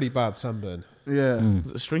was pretty bad sunburn. Yeah. Mm.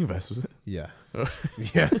 Was it a string vest, was it? Yeah, Oh.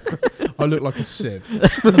 yeah. I look like a sieve.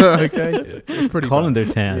 Okay, it was pretty Colander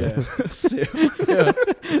bad. Town. Yeah.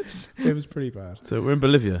 It was pretty bad. So we're in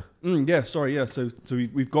Bolivia. Yeah, sorry, yeah. So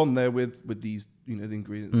we've gone there with these, the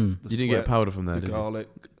ingredients. The You didn't get sweat, powder from there, the did you? garlic,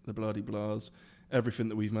 the bloody blahs, everything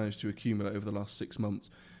that we've managed to accumulate over the last 6 months.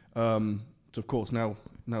 So of course now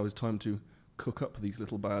is time to cook up these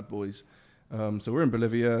little bad boys. So we're in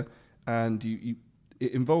Bolivia, and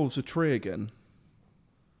it involves a tree again.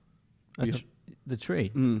 The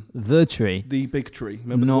tree. Mm, The tree. the big tree.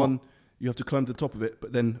 Remember Not- the one you have to climb to the top of it,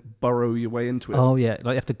 but then burrow your way into it, Oh, yeah. Like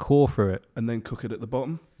you have to core through it. and then cook it at the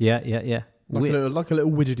bottom. Yeah, yeah, yeah. Like a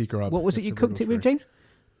little widgety grub. What was it That's you a cooked it wiggle with, through. James?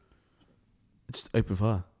 It's open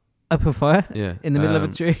fire. Open fire? Yeah. In the middle of a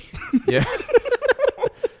tree? Yeah.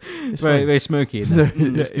 It's Very, fine. very smoky. Isn't it?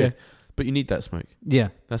 It's good. But you need that smoke. Yeah.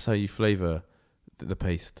 That's how you flavour the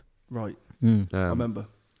paste. Right, Mm. I remember.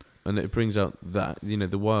 And it brings out that,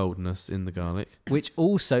 the wildness in the garlic. Which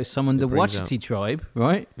also summoned It the brings Wachiti tribe,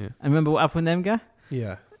 right? Yeah. And remember what happened to them, Gar?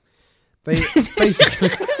 Yeah. They basically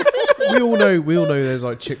we all know there's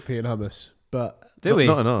like chickpea and hummus, but Do Not- we?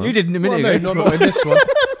 not in ours. You did a minute well, ago. no, not in this one.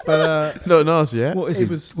 But Not in ours yet. What is It in,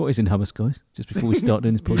 was- what is in hummus, guys? Just before we start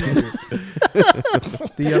doing this podcast.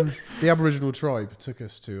 the Aboriginal tribe took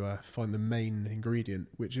us to find the main ingredient,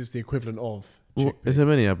 which is the equivalent of Well, chickpea. is there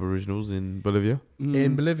many Aboriginals in Bolivia?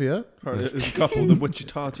 In Bolivia, Apparently there's a couple, the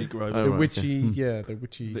Wichitati grove. Oh, the right, witchy, okay. yeah, the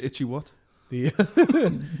witchy, The itchy what? the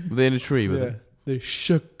Were they in a tree with yeah, them? the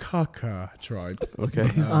Shakaka tribe. Okay.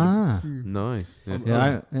 Ah. Nice.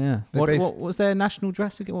 Yeah. Yeah. They What, based- what was their national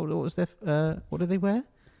dress again? What was their? What did they wear?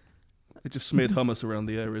 They just smeared hummus around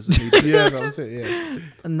the areas that needed it. Yeah, that was it. Yeah,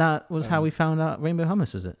 And that was how we found out rainbow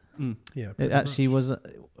hummus. Was it? Mm. yeah. It pretty actually much. was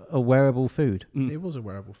a wearable food. Mm. It was a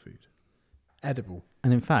wearable food, edible.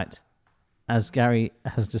 And in fact, as Gary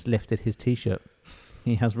has just lifted his T-shirt,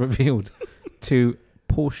 he has revealed 2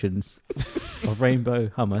 portions of rainbow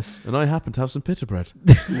hummus. And I happen to have some pita bread.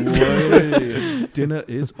 Way. Dinner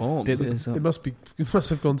is on. Did this It must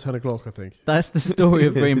have gone 10 o'clock, I think. That's the story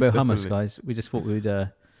of rainbow hummus, Definitely. guys. We just thought we'd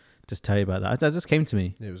just tell you about that. That just came to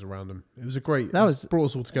me. It was random. It was a great. That was- brought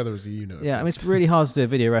us all together as a unit. Yeah, I mean, it's really hard to do a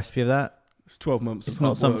video recipe of that. It's 12 months. It's of not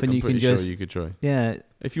hard something work. you I'm can pretty sure just. you could try. Yeah,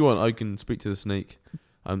 If you want, I can speak to the snake.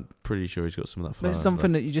 I'm pretty sure he's got some of that but flour. it's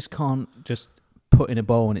something that you just can't just put in a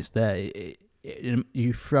bowl and it's there.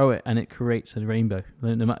 You throw it and it creates a rainbow.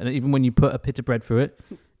 No matter, even when you put a pita bread through it,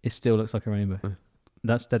 it still looks like a rainbow.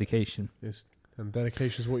 That's dedication. And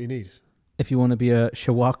dedication is what you need. If you want to be a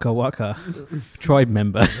Shawaka Waka tribe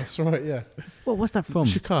member. That's right. Yeah. What was that from?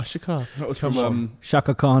 Shaka. That was Come from on.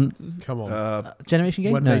 Shaka Khan. Come on. Generation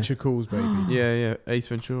Game? When No. nature calls, baby. Yeah, Ace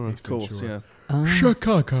Ventura. of course, yeah.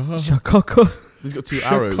 Shaka. Shaka. He's got 2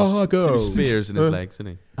 arrows, Chicago. 2 spears in his legs, isn't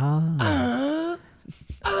he?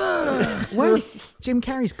 Where's Jim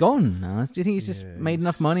Carrey's gone now? Do you think he's just made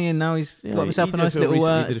enough money and now he's Yeah, got himself he a did a nice film little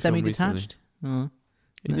recently. He did a film semi-detached? Oh.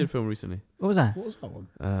 He No. did a film recently. What was that? What was that one?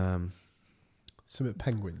 Um, Something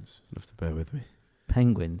penguins. you'll have to bear with me.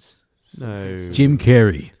 Penguins. No. Jim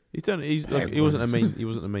Carrey. He's done. He's like, he wasn't a main. He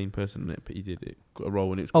wasn't a main person in it, but he did it. Got a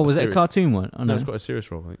role in it. Oh, was it a serious, cartoon one? Oh, No, no. it's quite a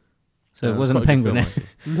serious role. I think. So it it's wasn't a quite good penguin.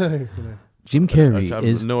 film, eh? actually. No. Jim I Carrey have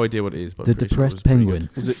is no idea what it is, but the I'm pretty sure it depressed was pretty penguin.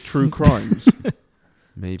 Was it True Crimes? good.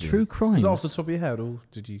 Maybe. True Was crimes. that off the top of your head, or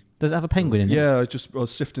did you? Does it have a penguin in it? Yeah, I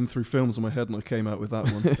was sifting through films in my head and I came out with that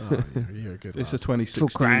one. Oh, you're a good It's lad. a 2016. True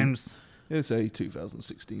crimes. It's a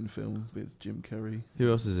 2016 film with Jim Carrey, Who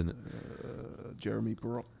else is in it? Jeremy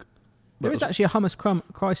Brock. There is actually a hummus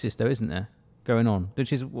crisis, though, isn't there? Going on,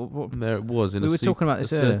 which is what There it was in We a were talking about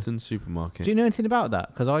this a earlier. certain supermarket. do you know anything about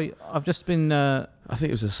that? Because I've just been. I think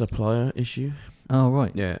it was a supplier issue. Oh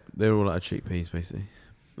right. Yeah, they were all out of chickpeas basically.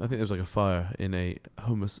 I think there was like a fire in a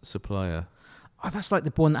hummus supplier. Oh, that's like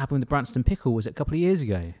the one that happened with the Branston pickle. Was it a couple of years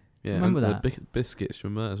ago? Yeah, Remember and that? the biscuits.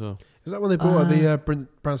 Remember that as well? Is that when they brought out the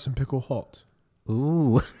Branson pickle hot?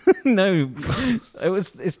 Ooh, no,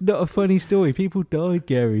 It's not a funny story. People died,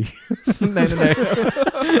 Gary. no.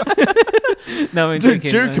 No, I'm joking.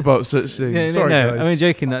 Joke about such things. Yeah, Sorry, no. guys. I'm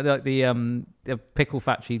joking. That like the pickle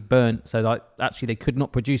factory burnt, so like actually they could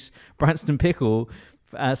not produce Branston pickle.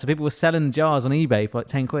 So people were selling jars on eBay for like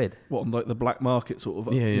 10 quid. What, on like the black market sort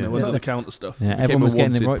of, Yeah, yeah. you know, Is under that the counter stuff? Yeah, Became everyone a was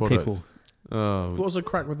getting the wanted right product. pickle. Oh, What was the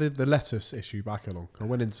crack with the lettuce issue back along? I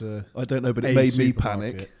went into I don't know, but a it made me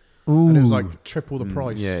supermarket, panic. Ooh. and it was like triple the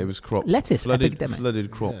price. Yeah, it was crops. Lettuce flooded, epidemic.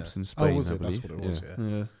 flooded crops Yeah. in Spain. Oh, was I it? That's believe. what it was.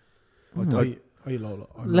 Yeah. Yeah. I eat a lot.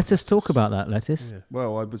 I love Let us talk lettuce. about that lettuce. Yeah.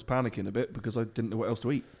 Well, I was panicking a bit because I didn't know what else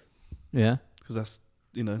to eat. Yeah. Because that's,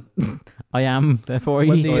 I am, therefore I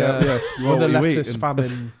When eat. the, you when are the what you eat, lettuce and-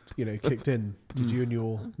 famine, kicked in, did you and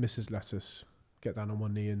your Mrs. Lettuce get down on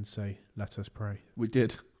one knee and say, "Let us pray"? We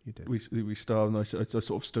did. You did. We started, and I sort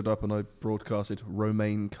of stood up and I broadcasted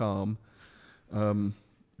 "Romaine calm." And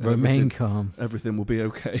Remain calm. Everything will be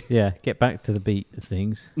okay. Yeah, get back to the beat of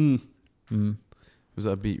things. Mm. Was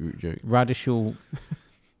that a beetroot joke? Radical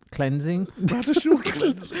cleansing.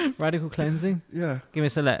 Radical cleansing. Yeah. Give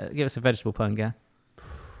us a vegetable pun, Gary.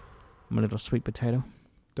 I'm a little sweet potato.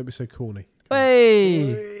 Don't be so corny. Hey!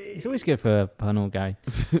 It's always good for a pun or gay.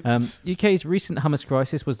 UK's recent hummus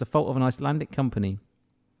crisis was the fault of an Icelandic company.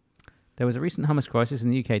 There was a recent hummus crisis in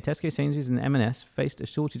the UK. Tesco, Sainsbury's and M&S faced a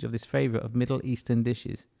shortage of this favourite of Middle Eastern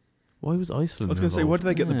dishes. Why was I Iceland? was going to say, why involved? did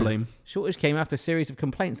they get the Yeah. blame? Shortage came after a series of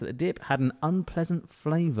complaints that the dip had an unpleasant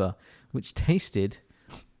flavour, which tasted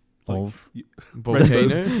of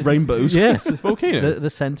Volcano? Rainbows. yes, Volcano? the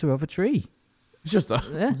centre of a tree. It's just that.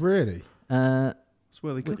 Yeah. Really? That's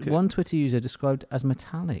where they cook it. One Twitter user described as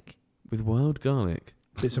metallic, With wild garlic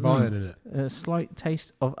Bits of iron in it. a slight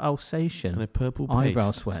taste of Alsatian. and a purple paste.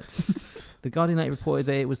 Eyebrow sweat. The Guardian later reported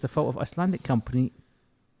that it was the fault of Icelandic company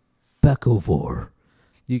Bakkavor,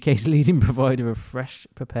 UK's leading provider of fresh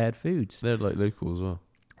prepared foods. They're like local as well.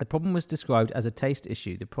 The problem was described as a taste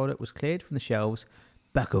issue. The product was cleared from the shelves.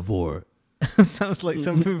 Bakkavor. Sounds like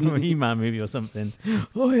something from a He-Man movie or something.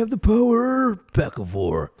 I have the power.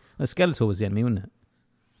 Bakkavor. No, Skeletor was the enemy, wasn't it?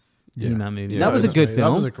 Yeah. He-Man movie. Yeah, that was a good That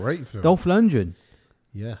film. was a great film. Dolph Lundgren.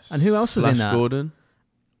 Yes. And who else was Flash in that? Gordon.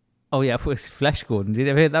 Oh yeah, it was Flesh Gordon. Did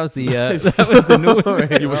you ever hear that? Was the that was the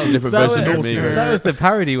naughty. You watched a different That version was- from me. Ordinary. That was the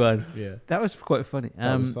parody one. Yeah. That was quite funny.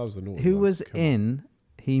 That was the naughty Who one. was Come on. in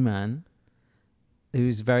He-Man?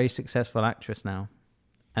 Who's a very successful actress now,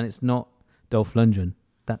 and it's not Dolph Lundgren.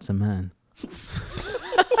 That's a man.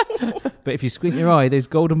 But if you squint your eye, those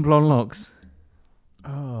golden blonde locks,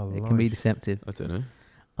 Oh, it can be deceptive. I don't know.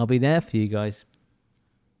 I'll be there for you guys.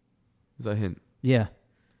 Is that a hint? Yeah.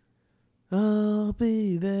 I'll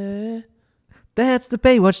be there. That's the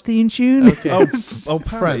Baywatch theme tune. Okay. Oh,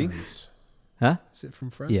 Paddy. Friends. Huh? Is it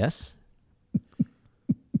from Friends? Yes.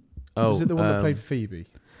 Oh, Was it the one that played Phoebe?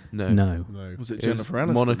 No. No. No. Was it It Jennifer was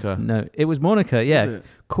Aniston? Monica. No. It was Monica. Yeah. Was it?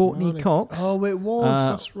 Courtney Monica. Cox. Oh, it was.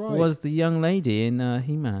 That's right. Was the young lady in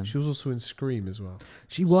He-Man. She was also in Scream as well.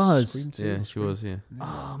 She was. Scream 2 Yeah, or she Scream? was. Yeah.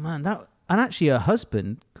 Oh man, and actually her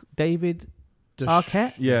husband, David,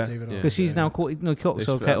 Arquette? Yeah. David Yeah. because she's Arquette, now yeah. Courtney Cox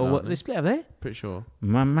They or split Arquette up or now, what? haven't They split, have they? Pretty sure.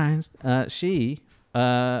 My mind's. She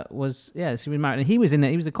was she was married, and he was in it.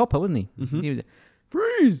 He was the copper, wasn't he? Mhm. He was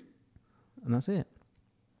freeze, and that's it.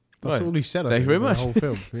 That's Right. all he said. I Thank think, you very through much. The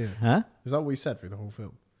whole film. Yeah. Huh? Is that what he said through the whole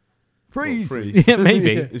film? Freeze. Freeze. yeah,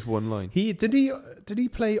 maybe. Yeah. It's one line. Did he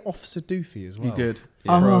play Officer Doofy as well? He did.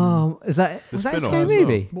 Oh, is that The was that a spin-off scary as well.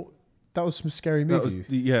 movie? What, that was some scary That was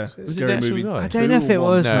movie. Was it the scary actual movie. guy? I don't know if it 2 or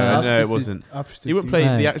 1. was. No, man. no, it wasn't. Officer You would Doofy. play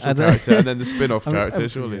No, the I actual don't- character and then the spin-off I'm- character, I'm-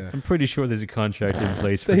 surely. yeah. I'm pretty sure there's a contract in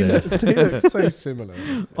place for They that. look, they look so similar.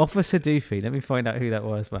 Officer Doofy. Let me find out who that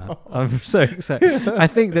was, man. I'm so I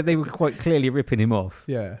think that they were quite clearly ripping him off.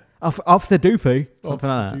 Yeah. Officer Doofy. Something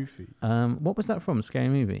Officer like Doofy. that. What was that from? Scary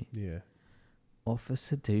movie. Yeah.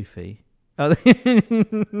 Officer Doofy. Oh,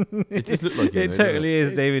 It does look like it, it though, totally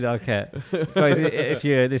is David Arquette. Guys, if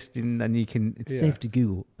you're listening and you can, it's Yeah. safe to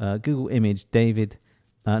Google. Google image David.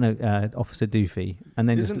 Officer Doofy, and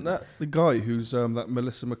then Isn't that the guy who's that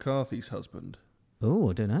Melissa McCarthy's husband?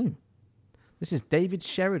 Oh, I don't know. This is David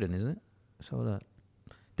Sheridan, isn't it? So hold up.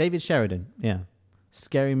 David Sheridan, yeah.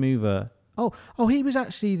 Scary mover. Oh, he was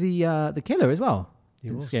actually the killer as well. He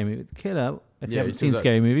in was. Scary movie. The killer. If you Yeah, haven't he seen does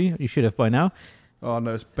Scary act. Movie, you should have by now. Oh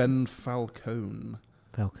no, it's Ben Falcone.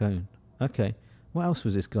 Falcone. Okay. What else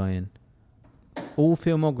was this guy in? All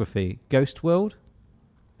filmography. Ghost World.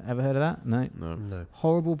 Ever heard of that? No. No, No.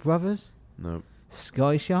 Horrible Brothers. no.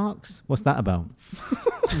 Sky Sharks. What's that about?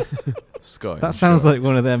 Sky. That sounds like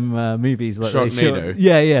one of them movies. Like they show- Sharknado.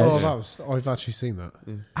 Yeah, yeah. Oh, I've actually seen that.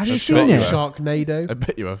 Have you I seen bet you it? have. Sharknado. I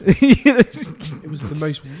bet you have. It was the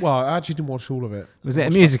most. Well, I actually didn't watch all of it. Was it a I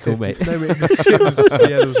watched musical, like mate? 50 No, it was yeah,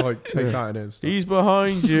 there was like take that in it and stuff. He's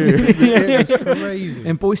behind you. It was crazy.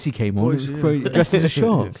 And Boise came on. Boise, it was yeah. crazy, dressed as a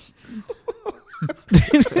shark.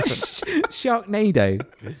 Sharknado.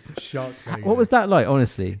 Sharknado. What was that like,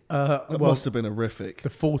 honestly? That Well, must have been horrific. the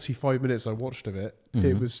 45 minutes I watched of it, Mhm.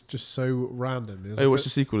 it was just so random. It was I a watched the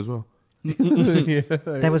bit- sequel as well.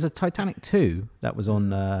 There was a Titanic 2 that was on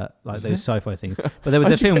like those sci-fi things, but there was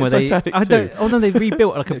a film where they they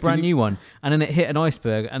rebuilt like a brand new one, and then it hit an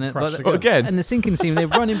iceberg, and then Crashed again. and the sinking scene, they're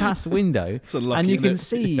running past the window, So lucky, and you innit? can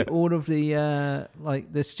see all of the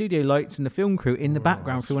like the studio lights and the film crew in the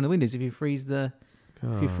background through one of the windows if you freeze it.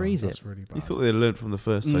 That's really bad. You thought they learned from the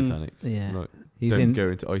first Titanic. Yeah, Like, he's don't in. go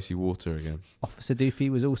into icy water again. Officer Doofy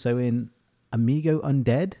was also in Amigo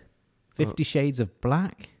Undead, 50 Shades of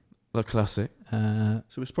Black. A classic. So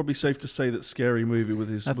it's probably safe to say that Scary Movie was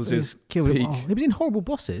his killed him. peak. Oh, he was in Horrible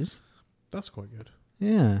Bosses. That's quite good.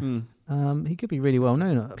 Yeah. Mm. He could be really well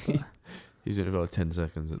known. He's in about 10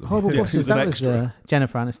 seconds at the Horrible Yeah, he Bosses, was an that was extra.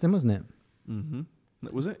 Jennifer Aniston, wasn't it? Mm-hmm.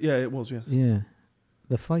 Was it? Yeah, it was. Yes. Yeah.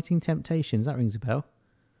 The Fighting Temptations, that rings a bell.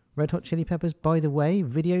 Red Hot Chili Peppers, By the Way,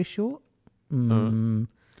 video short. Good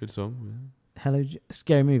song. Hello,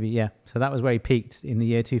 Scary Movie, yeah. So that was where he peaked in the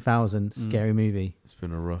year 2000, Mm. Scary Movie. It's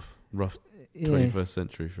been a rough Yeah. 21st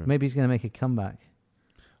century for him. Maybe he's going to make a comeback.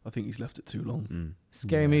 I think he's left it too long. Mm.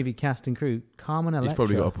 Scary Yeah. Movie cast and crew. Carmen Electra. He's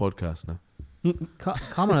probably got a podcast now.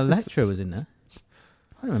 Carmen Electra was in there.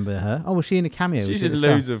 I remember her. Oh, was she in a cameo? She's Was she in at the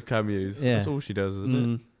start? loads of cameos. Yeah. That's all she does,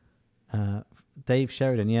 isn't Mm. Dave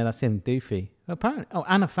Sheridan, yeah, that's him. Doofy. Apparently,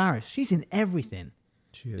 Anna Faris. She's in everything.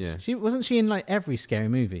 She it? is. Yeah. She wasn't she in like every Scary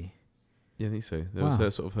Movie. Yeah, I think so. That was Wow.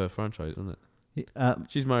 her, sort of her franchise, wasn't it? Uh,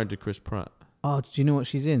 She's married to Chris Pratt. oh, do you know what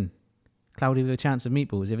she's in? Cloudy with a Chance of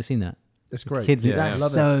Meatballs. You ever seen that? It's great. Kids, Yeah, that's I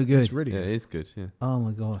love so it. good. It's really Yeah, good. it is good. Yeah. Oh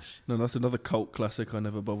my gosh. No, that's another cult classic. I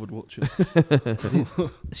never bothered watching.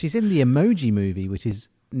 She's in the Emoji Movie, which is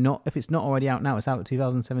not, if it's not already out now, it's out in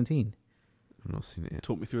 2017. I've not seen it yet.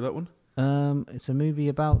 Talk me through that one. It's a movie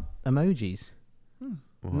about emojis.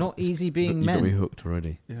 Well, Not easy being you got me men. hooked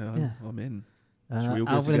already. Yeah, Yeah. I'm in. Should we all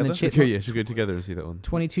go Alvin and the together? Okay, Chipmunks. yeah, should we go together and see that one?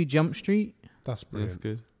 22 Jump Street. That's Yeah, that's brilliant.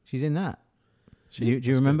 good. She's in that. She- Do you that's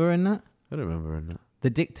remember her in that? I don't remember her in that. The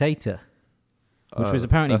Dictator. Which was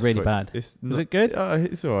apparently that's really quite- bad. It's Was not- it good?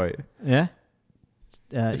 It's all right. Yeah.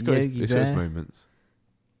 It's got its Yogi it's got its Bear. moments.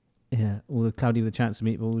 Yeah, all the Cloudy with a Chance of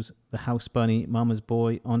Meatballs, The House Bunny, Mama's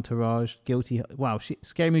Boy, Entourage, Guilty. Wow,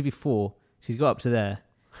 Scary Movie 4. She's got up to there.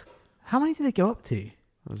 How many did they go up to?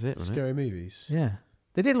 That was it, wasn't it? Scary movies. Yeah,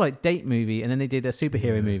 they did like date movie, and then they did a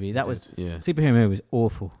superhero Yeah, movie. That It was did, yeah. superhero movie was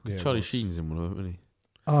awful. Yeah, it Charlie was. Sheen's in one of them, isn't he?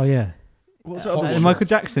 Oh yeah, What was that other the one? Michael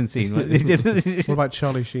Jackson scene. What they did. What about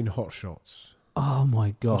Charlie Sheen Hot Shots? Oh my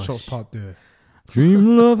Hot gosh, Shots Part 2.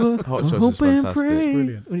 Dream Lover. Hot I Shots hope is and fantastic. pray. It's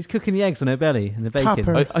brilliant. When he's cooking the eggs on her belly and the bacon.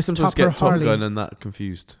 Topper. I sometimes Topper get Top Harley. Gun and that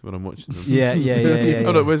confused when I'm watching them. Yeah.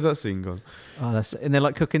 Oh, look, where's that scene gone? Oh, that's and they're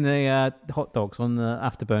like cooking the hot dogs on the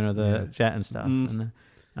afterburner of the Yeah. jet and stuff. Mm. And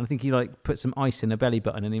I think he like put some ice in a belly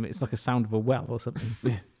button, and it's like a sound of a well or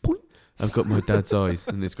something. I've got my dad's eyes,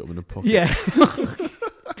 and it's got them in a pocket. Yeah.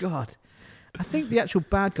 God, I think the actual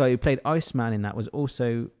bad guy who played Iceman in that was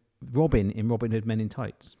also Robin in Robin Hood Men in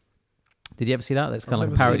Tights. Did you ever see that? That's kind of like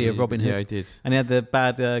a never parody seen of Robin Hood. Yeah, I did. And he had the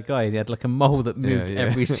bad guy. He had like a mole that moved Yeah.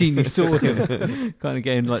 every scene you saw him. Kind of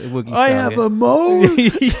getting like the Woogie I style. have a mole.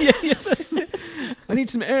 yeah, that's it. I need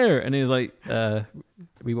some air. And he was like,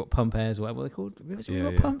 Reebok pump airs, or whatever they're called. Was it Yeah,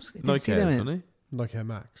 Reebok yeah. pumps? I didn't Nike see them Airs, in it. wasn't Nike Air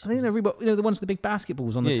Max. I think they're Reebok, the ones with the big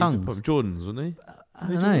basketballs on he? the Yeah, he used to tongues. put Jordans, wasn't he? I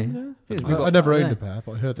don't know. I think it was I Reebok- never I owned don't a pair,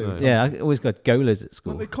 but I heard they No. were. know. Yeah, I always got Golas at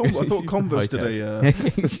school. I thought Converse did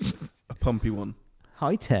a pumpy one.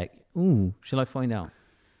 High tech. Ooh, shall I find out?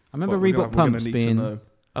 I remember Fuck, we're Reebok gonna pumps need to being. know.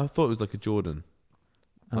 I thought it was like a Jordan,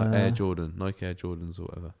 like uh, Air Jordan, Nike Air Jordans or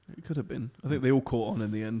whatever. It could have been. I think they all caught on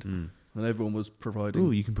in the end, Mm. and everyone was providing.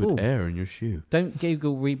 Ooh, you can put Ooh. air in your shoe. Don't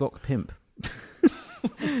Google Reebok pimp.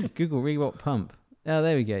 Google Reebok pump. Oh,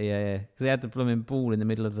 there we go. Yeah. Because they had the blooming ball in the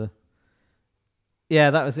middle of the.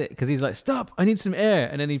 Yeah, that was it. Because he's like, "Stop! I need some air,"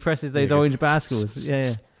 and then he presses those There you go. orange basketballs.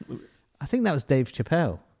 Yeah. I think that was Dave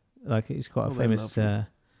Chappelle. Like he's quite a Oh, they're famous lovely.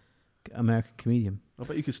 American comedian. I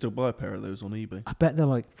bet you could still buy a pair of those on eBay. I bet they're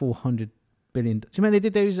like $400 billion. Do you remember they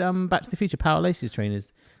did those Back to the Future Power Laces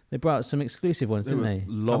trainers? They brought out some exclusive ones, They didn't were they? a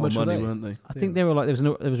How lot much of were money, they? weren't they? I think they were like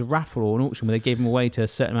there was a raffle or an auction where they gave them away to a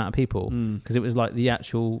certain amount of people Mm. because it was like the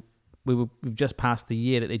actual. We've just passed the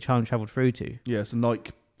year that they time traveled through to. Yeah, so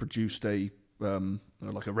Nike produced a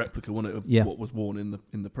like a replica, wasn't it, of Yeah. what was worn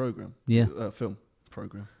in the program. Yeah. Film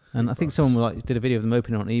program. And I think Bucks. someone like did a video of them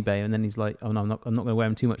opening on eBay, and then he's like, "Oh no, I'm not going to wear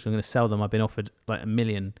them too much. I'm going to sell them. I've been offered like $1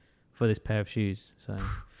 million for this pair of shoes." So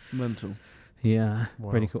Mental. yeah,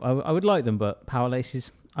 Wow. pretty cool. I would like them, but Power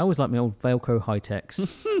Laces. I always liked my old Velcro High Techs.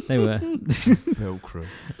 They were Velcro.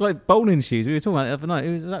 like bowling shoes. We were talking about it the other night.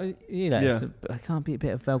 It was like, Yeah. I can't beat a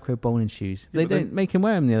bit of Velcro bowling shoes. Yeah, They but don't make him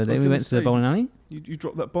wear them the other I day. was We gonna went to the say- bowling alley. You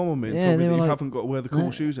drop that bomb on me and Yeah, told me they that were you like- haven't got to wear the cool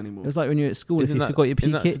No. shoes anymore. It was like when you were at school, Isn't if you that- forgot your isn't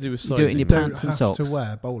PE that kit, to do with you do it in sizing? your You don't pants and have socks. to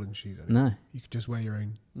wear bowling shoes anymore. No, You could just wear your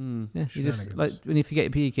own. yeah, you just like Shenanigans. when you forget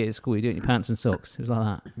your PE kit at school, you do it in your pants and socks. It was like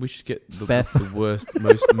that. We should get the Barefoot. worst,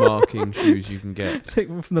 most marking shoes you can get. Take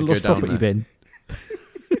one from the You go lost down property there. bin.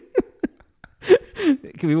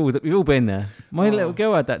 We've all been there. My Oh. little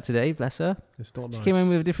girl had that today, bless her. It's not She nice. came in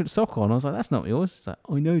with a different sock on. I was like, "That's not yours." She's like,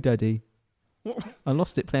 "I know, Daddy. I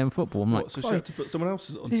lost it playing football." I'm What, like, so she had to put someone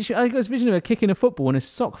else's on? I got this vision of her kicking a football and a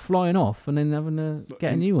sock flying off, and then having to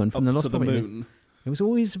get a new one from the Up lost to the property bin. moon. It was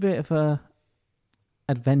always a bit of a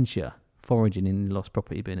adventure foraging in the lost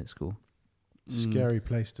property bin at school. Scary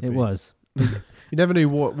place to be. It was. You never knew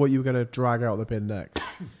what you were going to drag out of the bin next,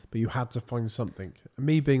 but you had to find something. And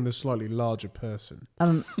me being the slightly larger person,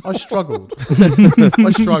 I struggled. I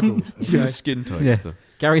struggled. You're Okay? skin tight. Yeah. Stuff.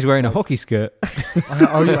 Gary's wearing a hockey skirt. I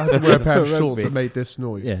had to wear a pair of For shorts rugby. that made this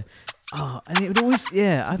noise. Yeah. Oh, and it would always,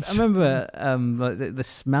 I remember like the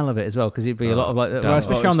smell of it as well, because it'd be a lot of like, damp.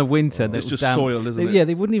 especially on the winter. It's that just damp. soil, isn't it? Yeah,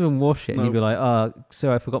 they wouldn't even wash it, and No. you'd be like, "Oh,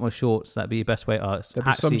 so I forgot my shorts." That'd be your best way. Oh, it's There'd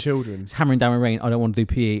be some actually, children. it's hammering down with rain. I don't want to do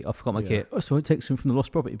PE. I forgot my Yeah. kit. Oh, so I take some from the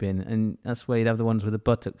lost property bin, and that's where you'd have the ones with the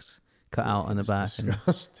buttocks cut out on the It's back. And,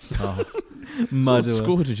 disgusting. mud. What or-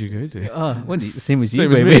 school did you go to? Oh, well, same as you,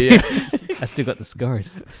 Same as baby. me. Yeah. I still got the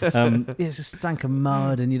scars. It's just stank of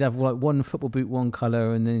mud, and you'd have like one football boot one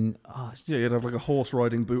colour, and then it's just, Yeah, you'd have like a horse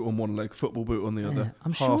riding boot on one leg, football boot on the other,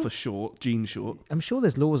 I'm half sure- a short, jean short. I'm sure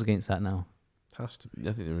there's laws against that now. Has to be.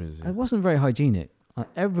 I think there is. It wasn't very hygienic.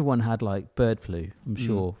 Everyone had like bird flu, I'm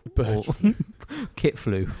sure, Bird or kit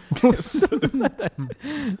flu.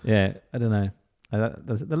 Yeah, I don't know. I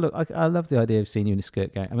love the idea of seeing you in a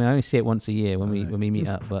skirt, Gary. I mean, I only see it once a year when I we know. meet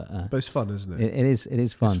up, but But it's fun, isn't it? it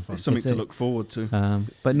is fun. fun. It's something It's to a- look forward to.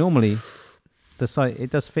 But normally, the site it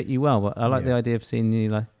does fit you well. But I like the Yeah. idea of seeing you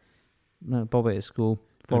like bob it at school,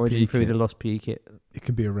 foraging PE through kit. the lost PE kit. It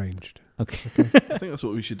can be arranged. Okay. I think that's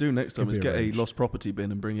what we should do next time: Could is be get a arranged. lost property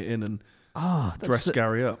bin and bring it in and Oh, dress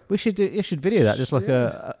Gary up. we should do. You should video that, just like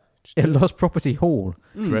a lost property haul.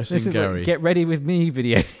 Dressing This is Gary. like get ready with me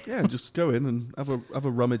video. Yeah, just go in and have a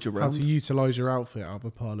rummage How around. to utilise your outfit out of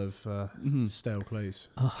a pile of Mhm. stale clothes.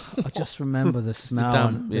 I just remember the It's smell,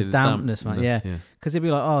 damp- the the dampness, man. Yeah, because it'd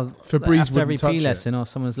be like, Febreze after every wouldn't touch PE it. lesson, or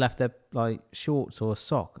someone's left their like shorts or a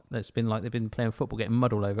sock that's been like they've been playing football, getting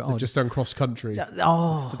mud all over it. They've just done cross country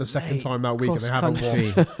for for the second time that week and they haven't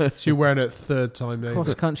cross-country. washed. So you're wearing it third time now.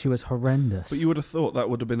 Cross country was horrendous. But you would have thought that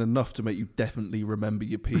would have been enough to make you definitely remember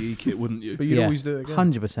your PE kit, wouldn't you? But you'd always do it again.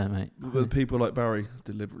 100%, mate. With people like Barry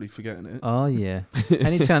deliberately forgetting it. Oh yeah.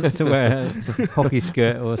 Any chance to wear a hockey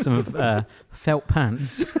skirt or some felt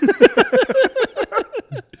pants?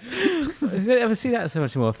 Did you ever see that so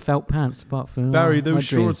much more? Felt pants, apart from Barry, my those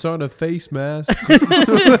dreams. shorts aren't a face mask. You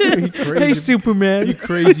crazy, Hey Superman. you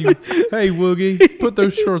crazy. Hey Woogie, put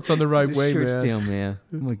those shorts on the right The way, shirt's man. still, man.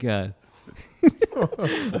 Oh my god.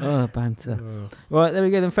 Oh, banter. Right, there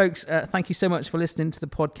we go then, folks. Thank you so much for listening to the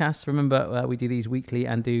podcast. Remember, we do these weekly,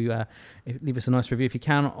 and leave us a nice review if you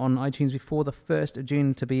can on iTunes before the 1st of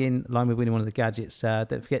June to be in line with winning one of the gadgets.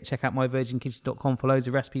 Don't forget to check out myvirginkitchen.com for loads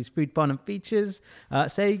of recipes, food, fun, and features.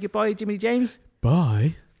 Say goodbye, Jimmy James.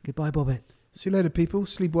 Bye. Goodbye, Bobbit. See you later, people.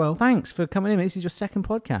 Sleep well. Thanks for coming in. This is your second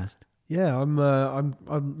podcast. Yeah, I'm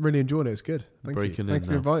really enjoying it. It's good. Thank Breaking you. in Thank you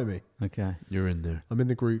now. for inviting me. Okay. You're in there. I'm in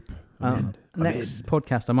the group. I'm Next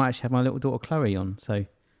podcast, I might actually have my little daughter Chloe on, so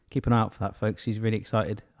keep an eye out for that, folks. She's really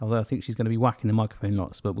excited, although I think she's going to be whacking the microphone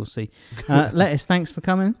lots, but we'll see. Lettuce, thanks for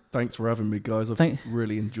coming. Thanks for having me, guys. I've Thank-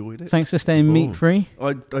 really enjoyed it. Thanks for staying Oh. meat-free.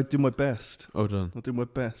 I do my best. Oh, done. I do my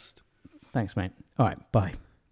best. Thanks, mate. All right, bye.